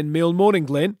Mildura, Glenn Milne. Morning,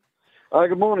 Glenn.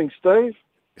 Good morning, Steve.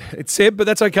 It's Seb, but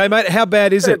that's okay, mate. How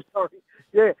bad is it? Sorry.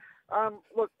 Yeah.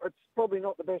 Look, it's probably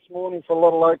not the best morning for a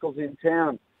lot of locals in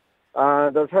town.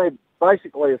 They've had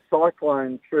basically a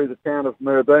cyclone through the town of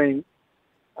Merbein,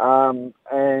 and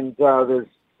there's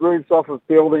roofs off of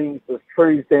buildings, there's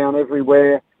trees down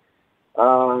everywhere,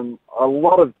 a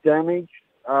lot of damage.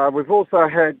 We've also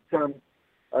had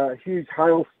a huge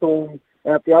hailstorm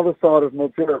out the other side of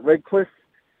Mildura at Redcliffe,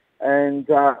 and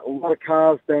a lot of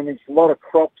cars damaged, a lot of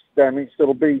crops damaged.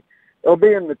 It'll be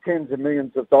in the tens of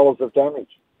millions of dollars of damage.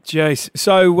 Jeez.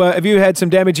 So have you had some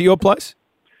damage at your place?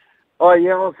 Oh,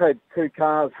 yeah, I've had 2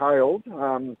 cars hailed.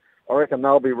 I reckon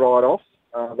they'll be write-offs.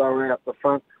 They were out the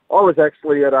front. I was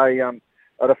actually at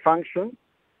a function,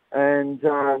 and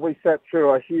we sat through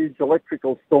a huge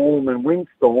electrical storm and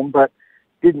windstorm, but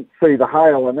didn't see the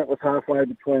hail, and that was halfway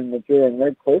between Mildura and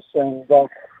Redcliffe. And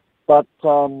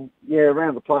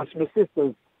around the place, my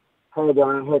sister's had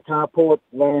her carport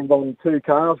land on 2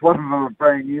 cars. One of them a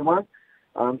brand new one.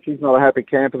 She's not a happy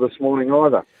camper this morning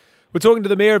either. We're talking to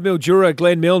the Mayor of Mildura,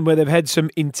 Glenn Milne, where they've had some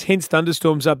intense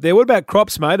thunderstorms up there. What about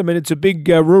crops, mate? I mean, it's a big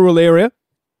rural area.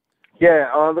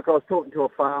 Yeah, look, I was talking to a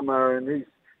farmer, and he's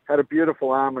had a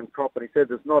beautiful almond crop, and he said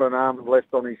there's not an almond left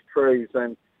on his trees,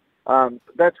 and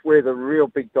that's where the real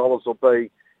big dollars will be.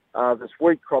 There's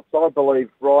wheat crops, I believe,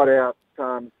 right out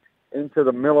into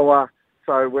the Mildura,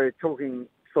 so we're talking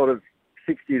sort of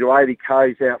 60 to 80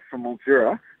 k's out from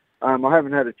Mildura. I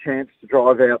haven't had a chance to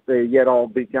drive out there yet. I'll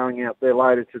be going out there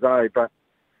later today, but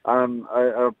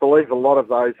I believe a lot of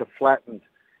those are flattened,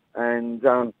 and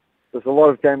there's a lot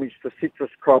of damage to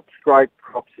citrus crops, grape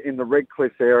crops in the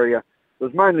Redcliffe area.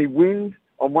 There's mainly wind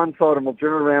on one side of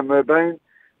Mildura around Merbein.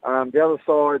 The other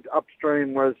side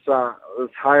upstream was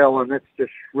hail, and that's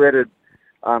just shredded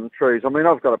trees. I mean,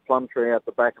 I've got a plum tree out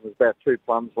the back, and there's about 2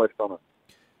 plums left on it.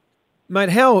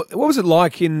 Mate, what was it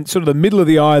like in sort of the middle of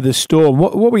the eye of the storm?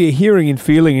 What were you hearing and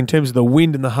feeling in terms of the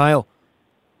wind and the hail?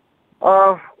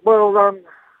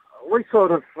 We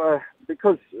sort of,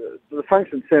 because the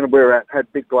function centre we're at had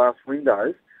big glass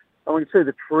windows, and we could see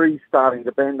the trees starting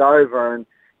to bend over, and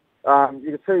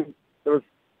you could see there was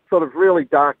sort of really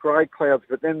dark grey clouds,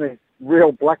 but then these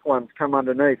real black ones come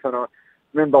underneath. And I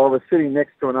remember I was sitting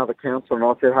next to another councillor, and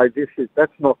I said, "Hey,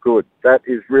 that's not good. That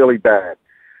is really bad."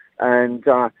 And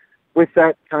with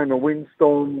that came a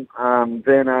windstorm,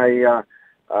 then a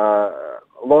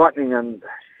lightning and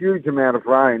huge amount of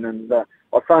rain. And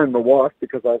I phoned my wife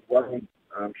because I was waiting.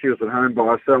 She was at home by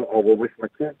herself, or with my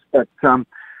kids. But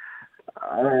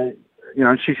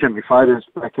she sent me photos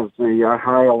back of the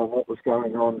hail and what was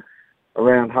going on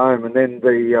around home. And then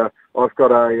I've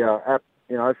got a app,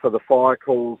 for the fire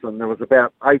calls, and there was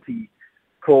about 80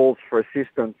 calls for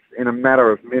assistance in a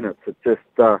matter of minutes. It just,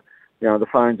 the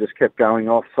phone just kept going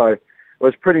off. So it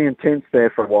was pretty intense there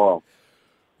for a while.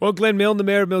 Well, Glenn Milne, the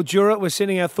Mayor of Mildura, we're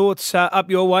sending our thoughts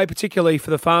up your way, particularly for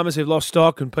the farmers who've lost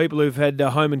stock and people who've had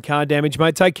home and car damage.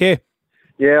 Mate, take care.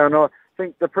 Yeah, and I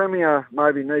think the Premier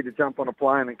maybe need to jump on a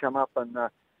plane and come up, and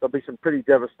there'll be some pretty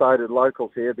devastated locals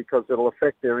here because it'll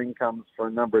affect their incomes for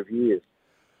a number of years.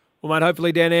 Well, mate,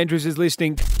 hopefully Dan Andrews is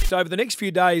listening. So over the next few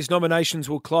days, nominations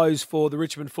will close for the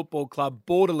Richmond Football Club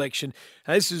board election.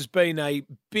 Now, this has been a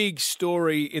big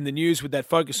story in the news with that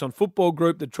Focus on Football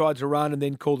group that tried to run and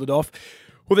then called it off.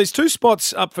 Well, there's 2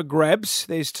 spots up for grabs.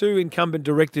 There's 2 incumbent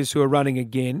directors who are running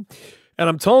again. And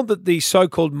I'm told that the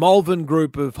so-called Malvern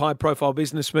group of high-profile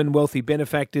businessmen, wealthy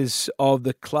benefactors of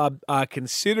the club, are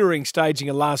considering staging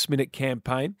a last-minute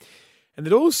campaign. And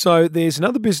that also there's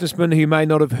another businessman who you may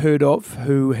not have heard of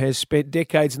who has spent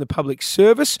decades in the public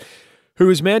service who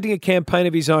is mounting a campaign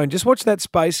of his own. Just watch that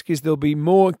space because there'll be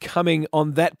more coming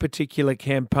on that particular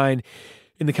campaign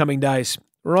in the coming days.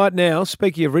 Right now,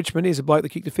 speaking of Richmond, here's a bloke that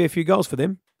kicked a fair few goals for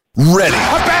them. Ready.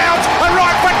 About a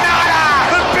right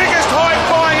banana! The biggest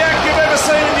high-flying act you've ever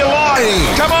seen in your life. Hey.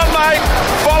 Come on, mate.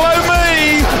 Follow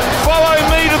me. Follow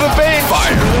me to the bench.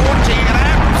 Fire. Launching an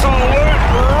absolute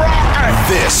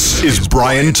rocket. This is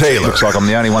Brian Taylor. Looks like I'm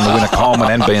the only one to win a Coleman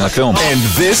and be in a film. And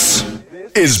this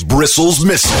is Bristles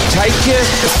Missile. Take your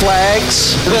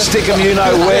flags and stick them you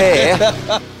know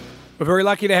where. We're very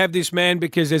lucky to have this man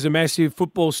because there's a massive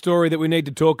football story that we need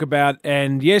to talk about.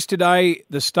 And yesterday,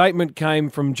 the statement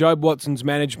came from Jobe Watson's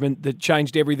management that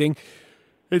changed everything.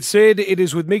 It said, "It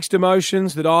is with mixed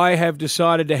emotions that I have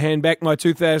decided to hand back my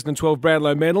 2012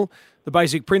 Brownlow medal. The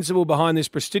basic principle behind this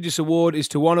prestigious award is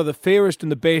to honour the fairest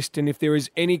and the best, and if there is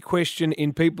any question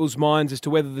in people's minds as to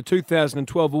whether the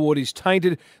 2012 award is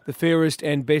tainted, the fairest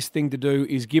and best thing to do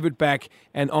is give it back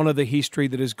and honour the history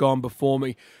that has gone before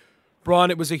me."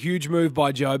 Brian, it was a huge move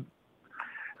by Jobe.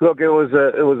 Look, it was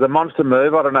a monster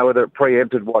move. I don't know whether it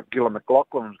preempted what Gillon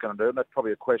McLachlan was going to do. And that's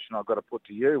probably a question I've got to put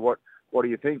to you. What do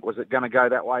you think? Was it going to go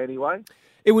that way anyway?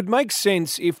 It would make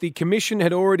sense if the Commission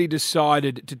had already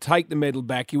decided to take the medal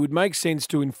back. It would make sense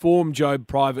to inform Jobe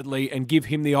privately and give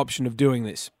him the option of doing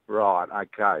this. Right,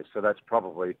 okay. So that's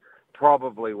probably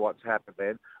what's happened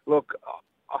then. Look,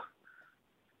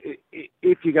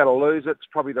 if you're going to lose it, it's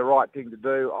probably the right thing to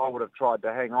do. I would have tried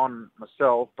to hang on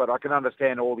myself, but I can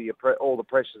understand all the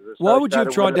pressures. Why would you have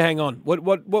tried to hang on? What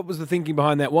was the thinking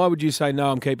behind that? Why would you say,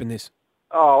 no, I'm keeping this?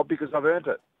 Oh, because I've earned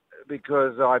it.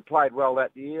 Because I played well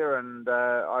that year and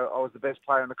I was the best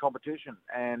player in the competition.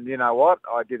 And you know what?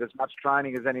 I did as much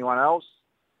training as anyone else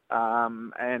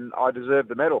and I deserved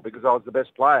the medal because I was the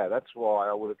best player. That's why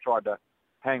I would have tried to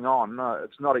hang on.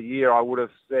 It's not a year I would have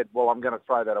said, well, I'm going to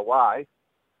throw that away.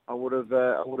 I would have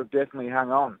definitely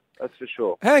hung on. That's for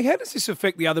sure. How does this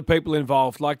affect the other people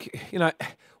involved? Like, you know,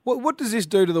 what does this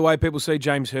do to the way people see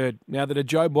James Hird now that a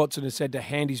Jobe Watson has said to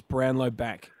hand his Brownlow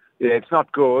back? Yeah, it's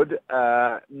not good.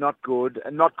 Not good.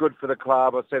 And not good for the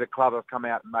club. I see the club have come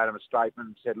out and made him a statement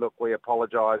and said, look, we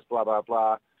apologise, blah, blah,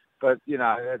 blah. But, you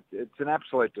know, it's an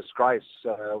absolute disgrace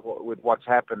with what's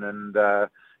happened. And,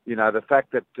 you know, the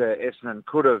fact that Essendon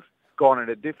could have gone in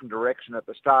a different direction at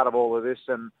the start of all of this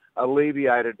and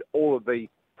alleviated all of the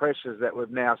pressures that we've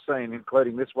now seen,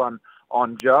 including this one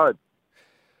on Jobe.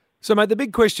 So, mate, the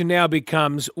big question now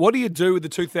becomes, what do you do with the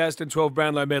 2012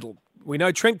 Brownlow medal? We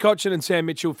know Trent Cotchin and Sam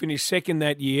Mitchell finished second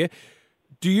that year.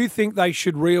 Do you think they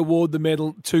should re-award the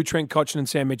medal to Trent Cotchin and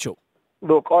Sam Mitchell?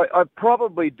 Look, I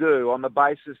probably do on the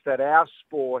basis that our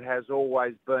sport has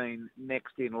always been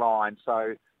next in line.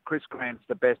 So Chris Grant's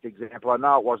the best example. I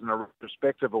know it wasn't a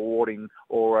retrospective awarding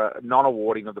or a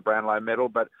non-awarding of the Brownlow medal,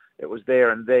 but it was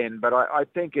there and then. But I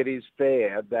think it is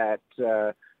fair that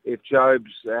if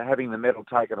Jobe's having the medal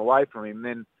taken away from him,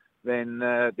 then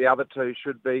the other two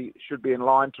should be in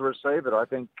line to receive it. I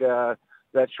think that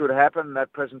should happen.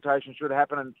 That presentation should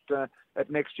happen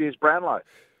at next year's Brownlow.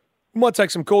 We might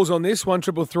take some calls on this,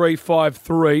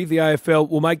 133353. The AFL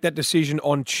will make that decision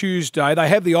on Tuesday. They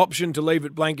have the option to leave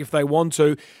it blank if they want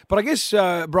to. But I guess,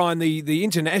 Brian, the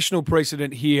international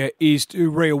precedent here is to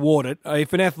re-award it.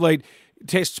 If an athlete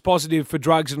tests positive for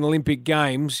drugs in Olympic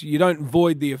Games, you don't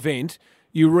void the event.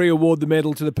 You re-award the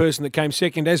medal to the person that came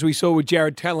second. As we saw with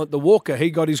Jared Talent, the Walker, he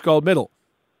got his gold medal.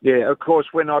 Yeah, of course,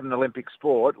 we're not an Olympic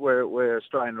sport. We're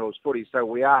Australian rules footy, so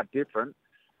we are different.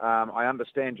 I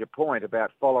understand your point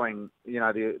about following, you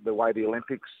know, the way the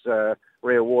Olympics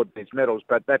re-award these medals,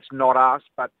 but that's not us.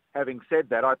 But having said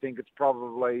that, I think it's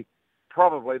probably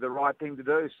the right thing to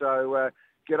do. So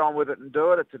get on with it and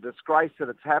do it. It's a disgrace that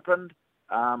it's happened.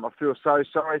 I feel so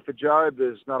sorry for Jobe.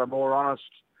 There's not a more honest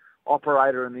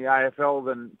operator in the AFL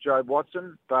than Jobe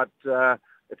Watson, but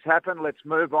it's happened. Let's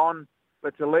move on.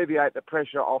 Let's alleviate the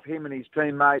pressure off him and his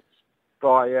teammates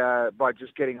by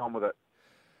just getting on with it.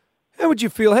 How would you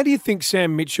feel? How do you think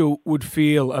Sam Mitchell would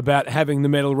feel about having the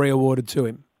medal re-awarded to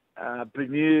him?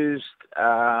 Bemused,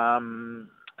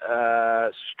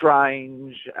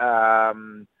 strange,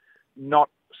 not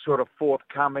sort of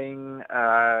forthcoming.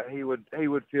 He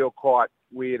would feel quite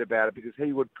weird about it because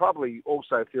he would probably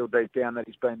also feel deep down that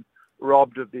he's been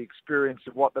robbed of the experience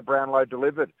of what the Brownlow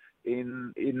delivered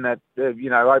in that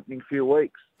opening few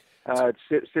weeks. It's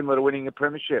similar to winning a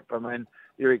premiership. I mean,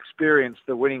 you experience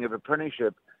the winning of a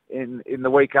premiership in the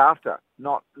week after,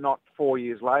 not 4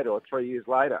 years later or 3 years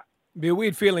later. Be a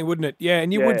weird feeling, wouldn't it? Yeah,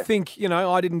 and you would think,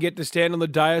 I didn't get to stand on the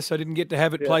dais, I didn't get to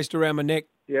have it placed around my neck.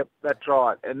 Yep, that's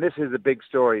right. And this is a big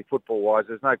story football-wise.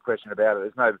 There's no question about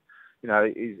it. There's no,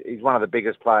 he's one of the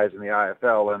biggest players in the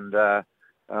AFL, and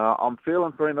I'm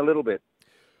feeling for him a little bit.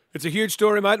 It's a huge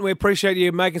story, mate, and we appreciate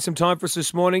you making some time for us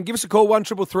this morning. Give us a call,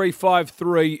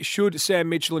 133353. Should Sam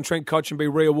Mitchell and Trent Cotchin be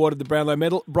re-awarded the Brownlow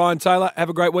medal? Brian Taylor, have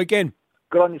a great weekend.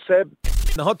 Good on you, Seb.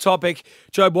 The hot topic,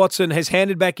 Jobe Watson has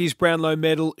handed back his Brownlow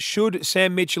medal. Should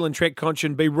Sam Mitchell and Trent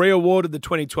Cotchin be re-awarded the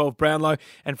 2012 Brownlow?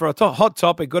 And for a hot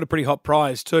topic, got a pretty hot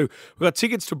prize too. We've got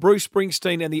tickets to Bruce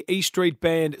Springsteen and the E Street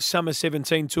Band Summer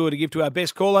 17 tour to give to our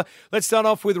best caller. Let's start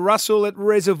off with Russell at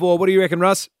Reservoir. What do you reckon,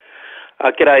 Russ?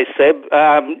 G'day, Seb.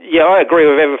 Yeah, I agree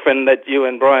with everything that you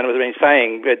and Brian have been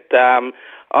saying, but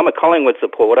I'm a Collingwood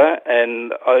supporter,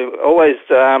 and I always,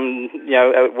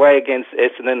 way against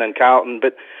Essendon and Carlton,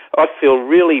 but I feel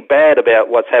really bad about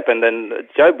what's happened, and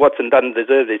Jobe Watson doesn't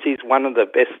deserve this. He's one of the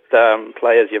best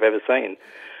players you've ever seen.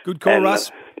 Good call,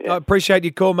 Russ. I appreciate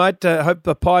your call, mate. Hope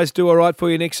the Pies do all right for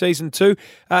you next season too.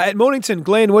 At Mornington,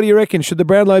 Glenn, what do you reckon? Should the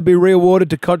Brownlow be re-awarded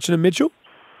to Cochin and Mitchell?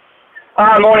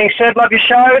 Morning, Seb. Love your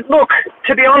show. Look,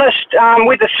 to be honest,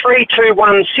 with the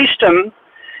 3-2-1 system,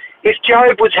 if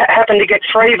Jobe happened to get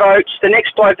 3 votes, the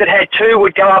next bloke that had 2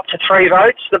 would go up to 3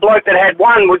 votes. The bloke that had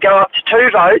 1 would go up to 2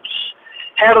 votes.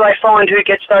 How do they find who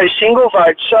gets those single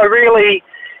votes? So really,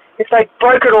 if they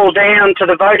broke it all down to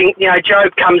the voting,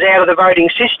 Jobe comes out of the voting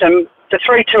system, the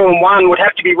 3, 2 and 1 would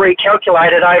have to be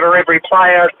recalculated over every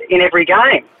player in every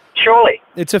game. Surely.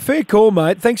 It's a fair call,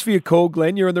 mate. Thanks for your call,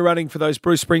 Glenn. You're in the running for those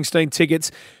Bruce Springsteen tickets.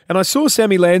 And I saw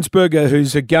Sammy Landsberger,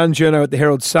 who's a gun journo at the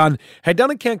Herald Sun, had done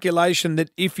a calculation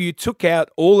that if you took out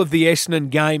all of the Essendon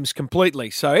games completely,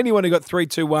 so anyone who got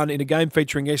 3-2-1 in a game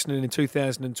featuring Essendon in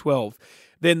 2012,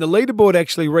 then the leaderboard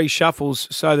actually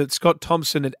reshuffles so that Scott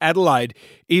Thompson at Adelaide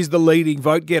is the leading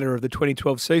vote getter of the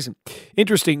 2012 season.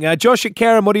 Interesting. Josh at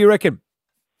Carrum, what do you reckon?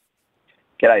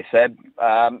 G'day, Seb.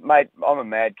 Mate, I'm a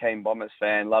mad Keen Bombers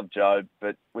fan, love Jobe,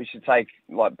 but we should take,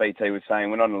 like BT was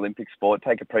saying, we're not an Olympic sport,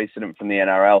 take a precedent from the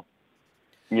NRL.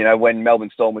 When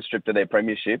Melbourne Storm was stripped of their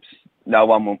premierships,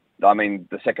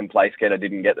 the second place getter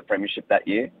didn't get the premiership that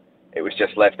year. It was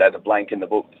just left as a blank in the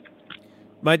book.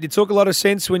 Mate, you talk a lot of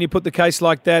sense when you put the case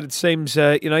like that. It seems,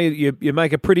 you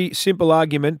make a pretty simple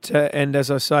argument, and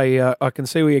as I say, I can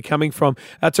see where you're coming from.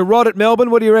 To Rod at Melbourne,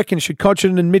 what do you reckon? Should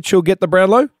Cochin and Mitchell get the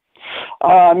Brownlow?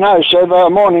 No, Seb.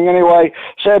 Morning anyway.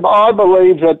 Seb, I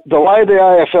believe that the way the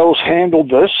AFL's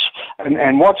handled this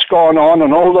and what's gone on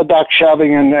and all the duck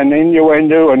shoving and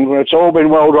innuendo, and it's all been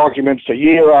well documented for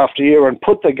year after year, and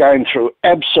put the game through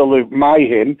absolute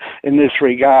mayhem in this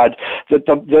regard, that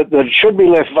it should be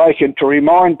left vacant to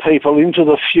remind people into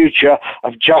the future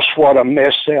of just what a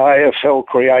mess the AFL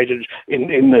created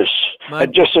in this.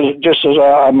 Just as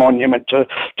a monument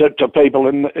to people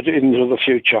into the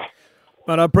future.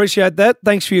 But I appreciate that.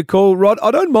 Thanks for your call, Rod. I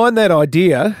don't mind that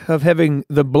idea of having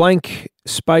the blank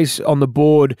space on the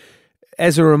board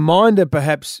as a reminder,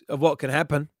 perhaps, of what can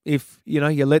happen if,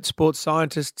 you let sports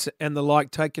scientists and the like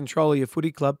take control of your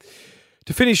footy club.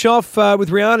 To finish off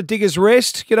with Rihanna, Diggers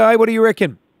Rest. G'day, what do you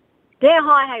reckon? Yeah,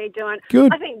 hi, how you doing?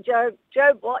 Good. I think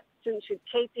Jobe Watson should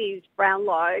keep his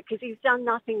Brownlow because he's done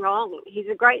nothing wrong. He's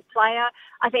a great player.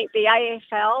 I think the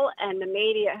AFL and the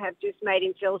media have just made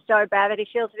him feel so bad that he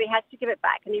feels that he has to give it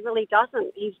back, and he really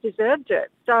doesn't. He's deserved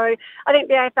it. So I think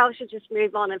the AFL should just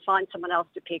move on and find someone else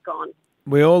to pick on.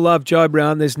 We all love Jobe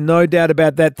Brown. There's no doubt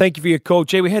about that. Thank you for your call,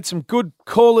 G. We had some good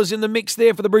callers in the mix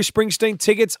there for the Bruce Springsteen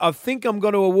tickets. I think I'm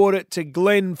going to award it to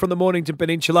Glenn from the Mornington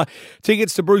Peninsula.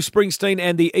 Tickets to Bruce Springsteen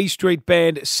and the E Street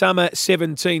Band Summer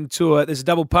 17 tour. There's a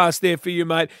double pass there for you,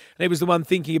 mate. And he was the one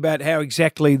thinking about how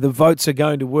exactly the votes are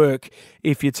going to work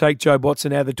if you take Jobe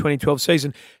Watson out of the 2012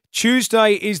 season.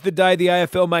 Tuesday is the day the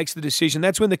AFL makes the decision.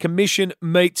 That's when the commission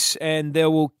meets and they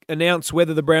will announce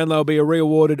whether the Brownlow will be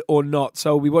re-awarded or not.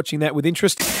 So we'll be watching that with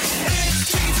interest.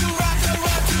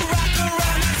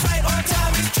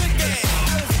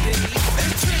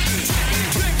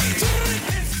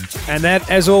 And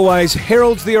that, as always,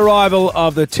 heralds the arrival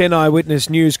of the 10 Eyewitness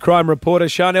News crime reporter,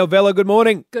 Sharnelle. Vella, good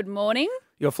morning. Good morning.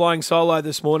 You're flying solo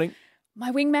this morning. My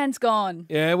wingman's gone.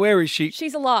 Yeah, where is she?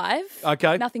 She's alive.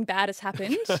 Okay. Nothing bad has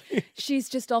happened. She's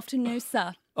just off to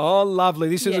Noosa. Oh, lovely.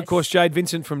 This is, of course, Jade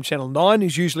Vincent from Channel 9,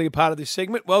 who's usually a part of this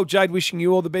segment. Well, Jade, wishing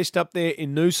you all the best up there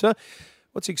in Noosa.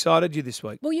 What's excited you this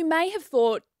week? Well, you may have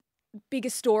thought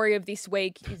biggest story of this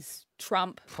week is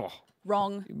Trump.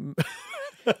 Wrong.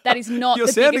 That is not You're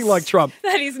the sounding biggest, like Trump.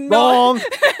 That is not.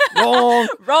 Wrong.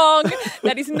 Wrong.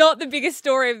 That is not the biggest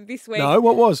story of this week. No,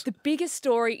 what was? The biggest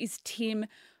story is Tim,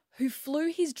 who flew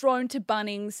his drone to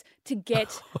Bunnings to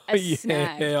get a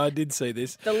snag. Yeah, I did see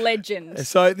this. The legend.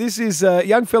 So this is a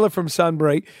young fella from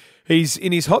Sunbury. He's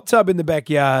in his hot tub in the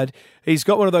backyard. He's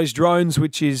got one of those drones,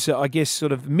 which is, I guess,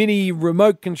 sort of mini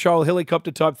remote control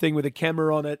helicopter type thing with a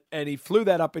camera on it, and he flew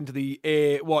that up into the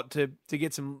air. What, to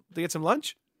get some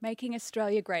lunch? Making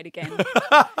Australia great again.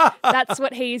 That's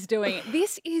what he's doing.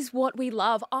 This is what we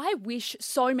love. I wish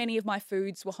so many of my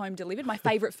foods were home delivered, my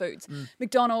favourite foods.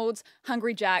 McDonald's,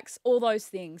 Hungry Jack's, all those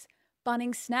things.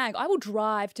 Bunnings snag. I will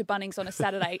drive to Bunnings on a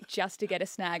Saturday just to get a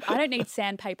snag. I don't need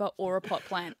sandpaper or a pot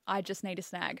plant. I just need a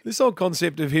snag. This whole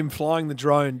concept of him flying the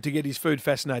drone to get his food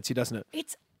fascinates you, doesn't it?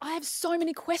 It's I have so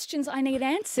many questions I need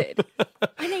answered.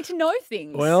 I need to know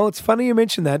things. Well, it's funny you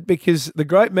mention that because the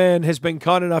great man has been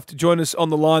kind enough to join us on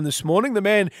the line this morning. The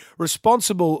man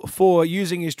responsible for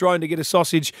using his drone to get a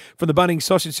sausage from the Bunnings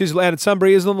Sausage Sizzle out at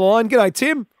Sunbury is on the line. G'day,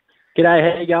 Tim.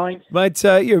 G'day, how you going? Mate,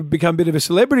 you've become a bit of a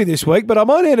celebrity this week, but I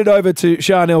might hand it over to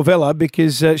Sharnelle Vella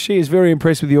because she is very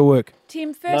impressed with your work.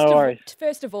 Tim,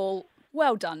 first of all,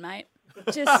 well done, mate.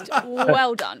 Just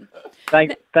well done.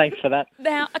 Thanks for that.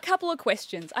 Now, a couple of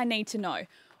questions I need to know.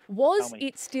 Was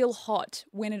it still hot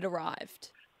when it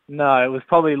arrived? No, it was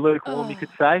probably lukewarm, you could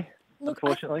say, Look,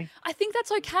 unfortunately. I think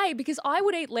that's okay because I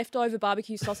would eat leftover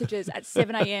barbecue sausages at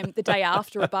 7 a.m. the day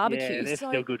after a barbecue. Yeah, they're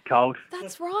still good cold.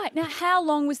 That's right. Now, how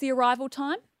long was the arrival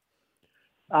time?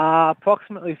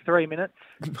 Approximately 3 minutes.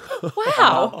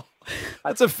 Wow.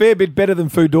 That's a fair bit better than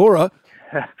Foodora.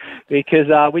 Because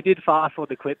we did fast forward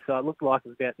the clip, so it looked like it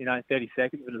was about 30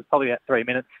 seconds, but it was probably about 3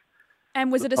 minutes.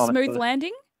 And was it a smooth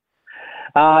landing?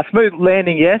 Smooth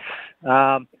landing, yes. It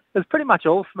was pretty much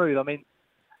all smooth. I mean,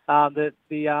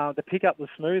 the pickup was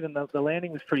smooth and the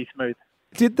landing was pretty smooth.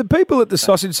 Did the people at the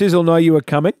Sausage Sizzle know you were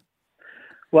coming?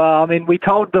 Well, I mean, we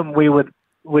told them we were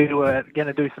going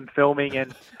to do some filming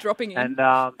and dropping in,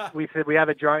 and we said we have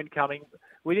a drone coming.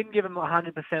 We didn't give them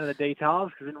 100% of the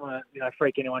details because we didn't want to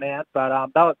freak anyone out. But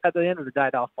at the end of the day,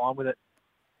 they were fine with it.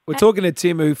 We're talking to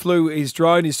Tim, who flew his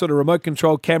drone, his sort of remote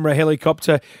control camera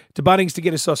helicopter to Bunnings to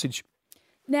get a sausage.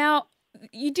 Now,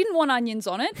 you didn't want onions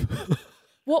on it.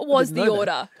 What was the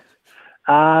order?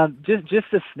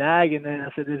 Just a snag, and then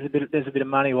I said there's a bit of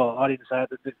money. Well, I didn't say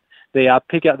it. The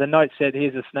pickup, the note said,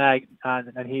 "Here's a snag,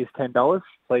 and here's $10.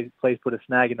 Please put a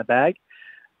snag in the bag."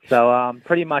 So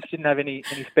pretty much didn't have any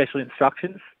special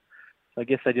instructions. So I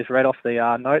guess they just read off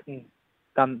the note and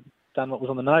done what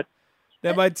was on the note.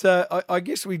 Now, mate, I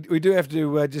guess we do have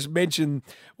to just mention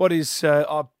what is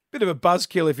a bit of a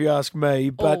buzzkill, if you ask me,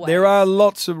 but there are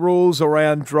lots of rules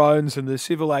around drones, and the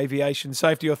Civil Aviation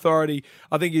Safety Authority,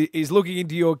 I think, is looking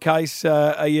into your case.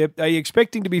 Are you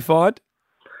expecting to be fined?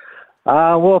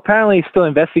 Well, apparently he's still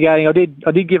investigating. I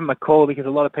did give him a call because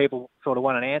a lot of people sort of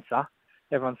want an answer.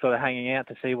 Everyone's sort of hanging out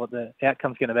to see what the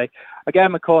outcome's going to be. I gave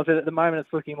him a call and said at the moment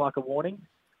it's looking like a warning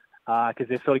because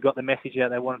they've sort of got the message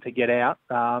out they wanted to get out,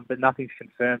 but nothing's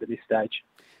confirmed at this stage.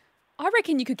 I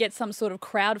reckon you could get some sort of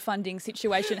crowdfunding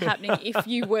situation happening if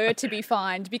you were to be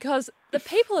fined because the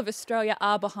people of Australia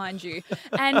are behind you.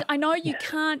 And I know you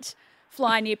can't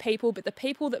fly near people, but the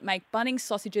people that make Bunnings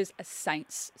sausages are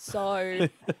saints. So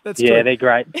That's true. They're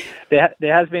great. There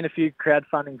has been a few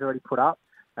crowdfundings already put up,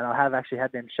 and I have actually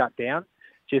had them shut down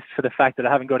just for the fact that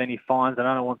I haven't got any fines and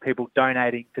I don't want people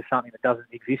donating to something that doesn't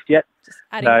exist yet. Just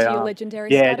adding to your legendary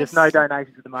status. Yeah, just no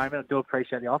donations at the moment. I do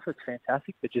appreciate the offer. It's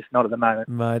fantastic, but just not at the moment.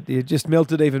 Mate, you just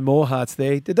melted even more hearts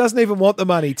there. It doesn't even want the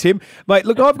money, Tim. Mate,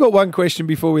 look, I've got one question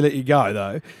before we let you go,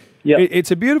 though. Yep.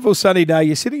 It's a beautiful sunny day.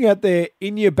 You're sitting out there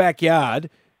in your backyard.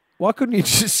 Why couldn't you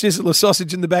just sizzle a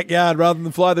sausage in the backyard rather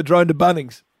than fly the drone to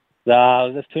Bunnings?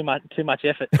 That's too much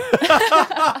effort.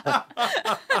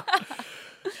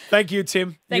 Thank you,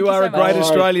 Tim. Thank you you are so a great much.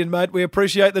 Australian, mate. We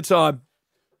appreciate the time.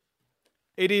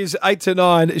 It is 8 to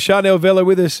 9. Sharnelle Vella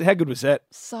with us. How good was that?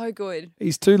 So good.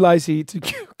 He's too lazy to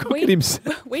cook it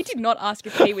himself. We did not ask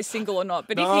if he was single or not,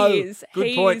 but No, if he is, good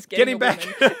he point. is getting Get him a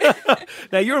back. woman.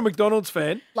 Now, you're a McDonald's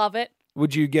fan. Love it.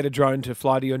 Would you get a drone to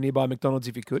fly to your nearby McDonald's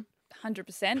if you could?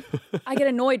 100%. I get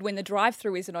annoyed when the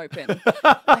drive-through isn't open.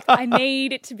 Like, I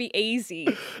need it to be easy.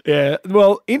 Yeah.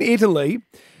 Well, in Italy,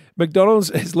 McDonald's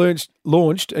has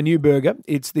launched a new burger.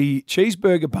 It's the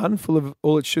cheeseburger bun full of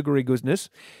all its sugary goodness.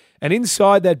 And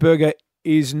inside that burger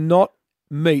is not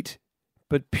meat,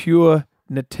 but pure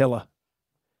Nutella.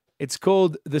 It's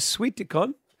called the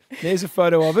Sweeticon. There's a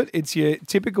photo of it. It's your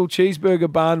typical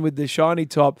cheeseburger bun with the shiny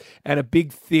top and a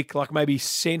big, thick, like maybe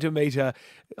centimetre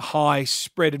high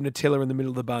spread of Nutella in the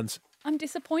middle of the buns. I'm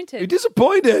disappointed. You're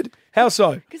disappointed? How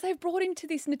so? Because they've brought into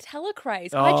this Nutella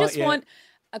craze. Oh, I just yeah. want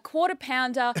a quarter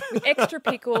pounder with extra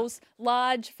pickles,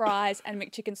 large fries, and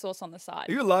McChicken sauce on the side.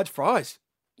 You got large fries.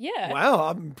 Yeah. Wow,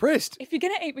 I'm impressed. If you're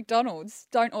going to eat McDonald's,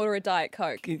 don't order a Diet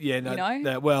Coke. Yeah, no, You know?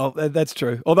 no, well, that's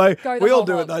true. Although Go the we all whole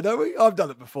do hog. it though, don't we? I've done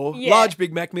it before. Yeah. Large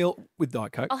Big Mac meal with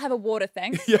Diet Coke. I'll have a water,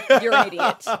 thanks. You're an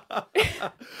idiot.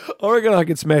 I reckon I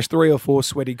could smash 3 or 4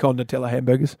 sweaty con Nutella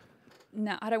hamburgers.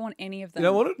 No, I don't want any of them. You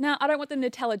don't want it? No, I don't want the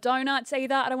Nutella donuts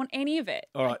either. I don't want any of it.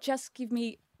 All right. Like, just give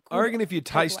me... I reckon if you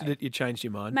tasted takeaway. it, you changed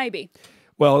your mind. Maybe.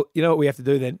 Well, you know what we have to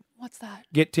do then? What's that?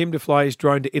 Get Tim to fly his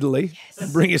drone to Italy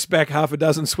and bring us back half a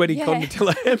dozen sweaty Yeah. con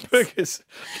Nutella hamburgers.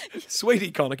 Sweetie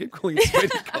con. I keep calling it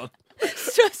sweetie con.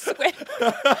 Sweat.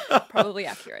 Probably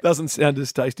accurate. Doesn't sound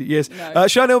as tasty. Yes. No.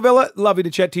 Sharnelle, Vella, lovely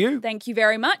to chat to you. Thank you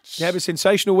very much. Have a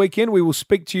sensational weekend. We will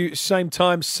speak to you same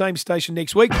time, same station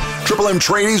next week. Triple M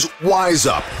Trainees, wise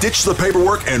up. Ditch the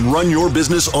paperwork and run your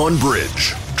business on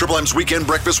Bridge. Triple M's Weekend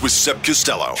Breakfast with Seb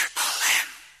Costello.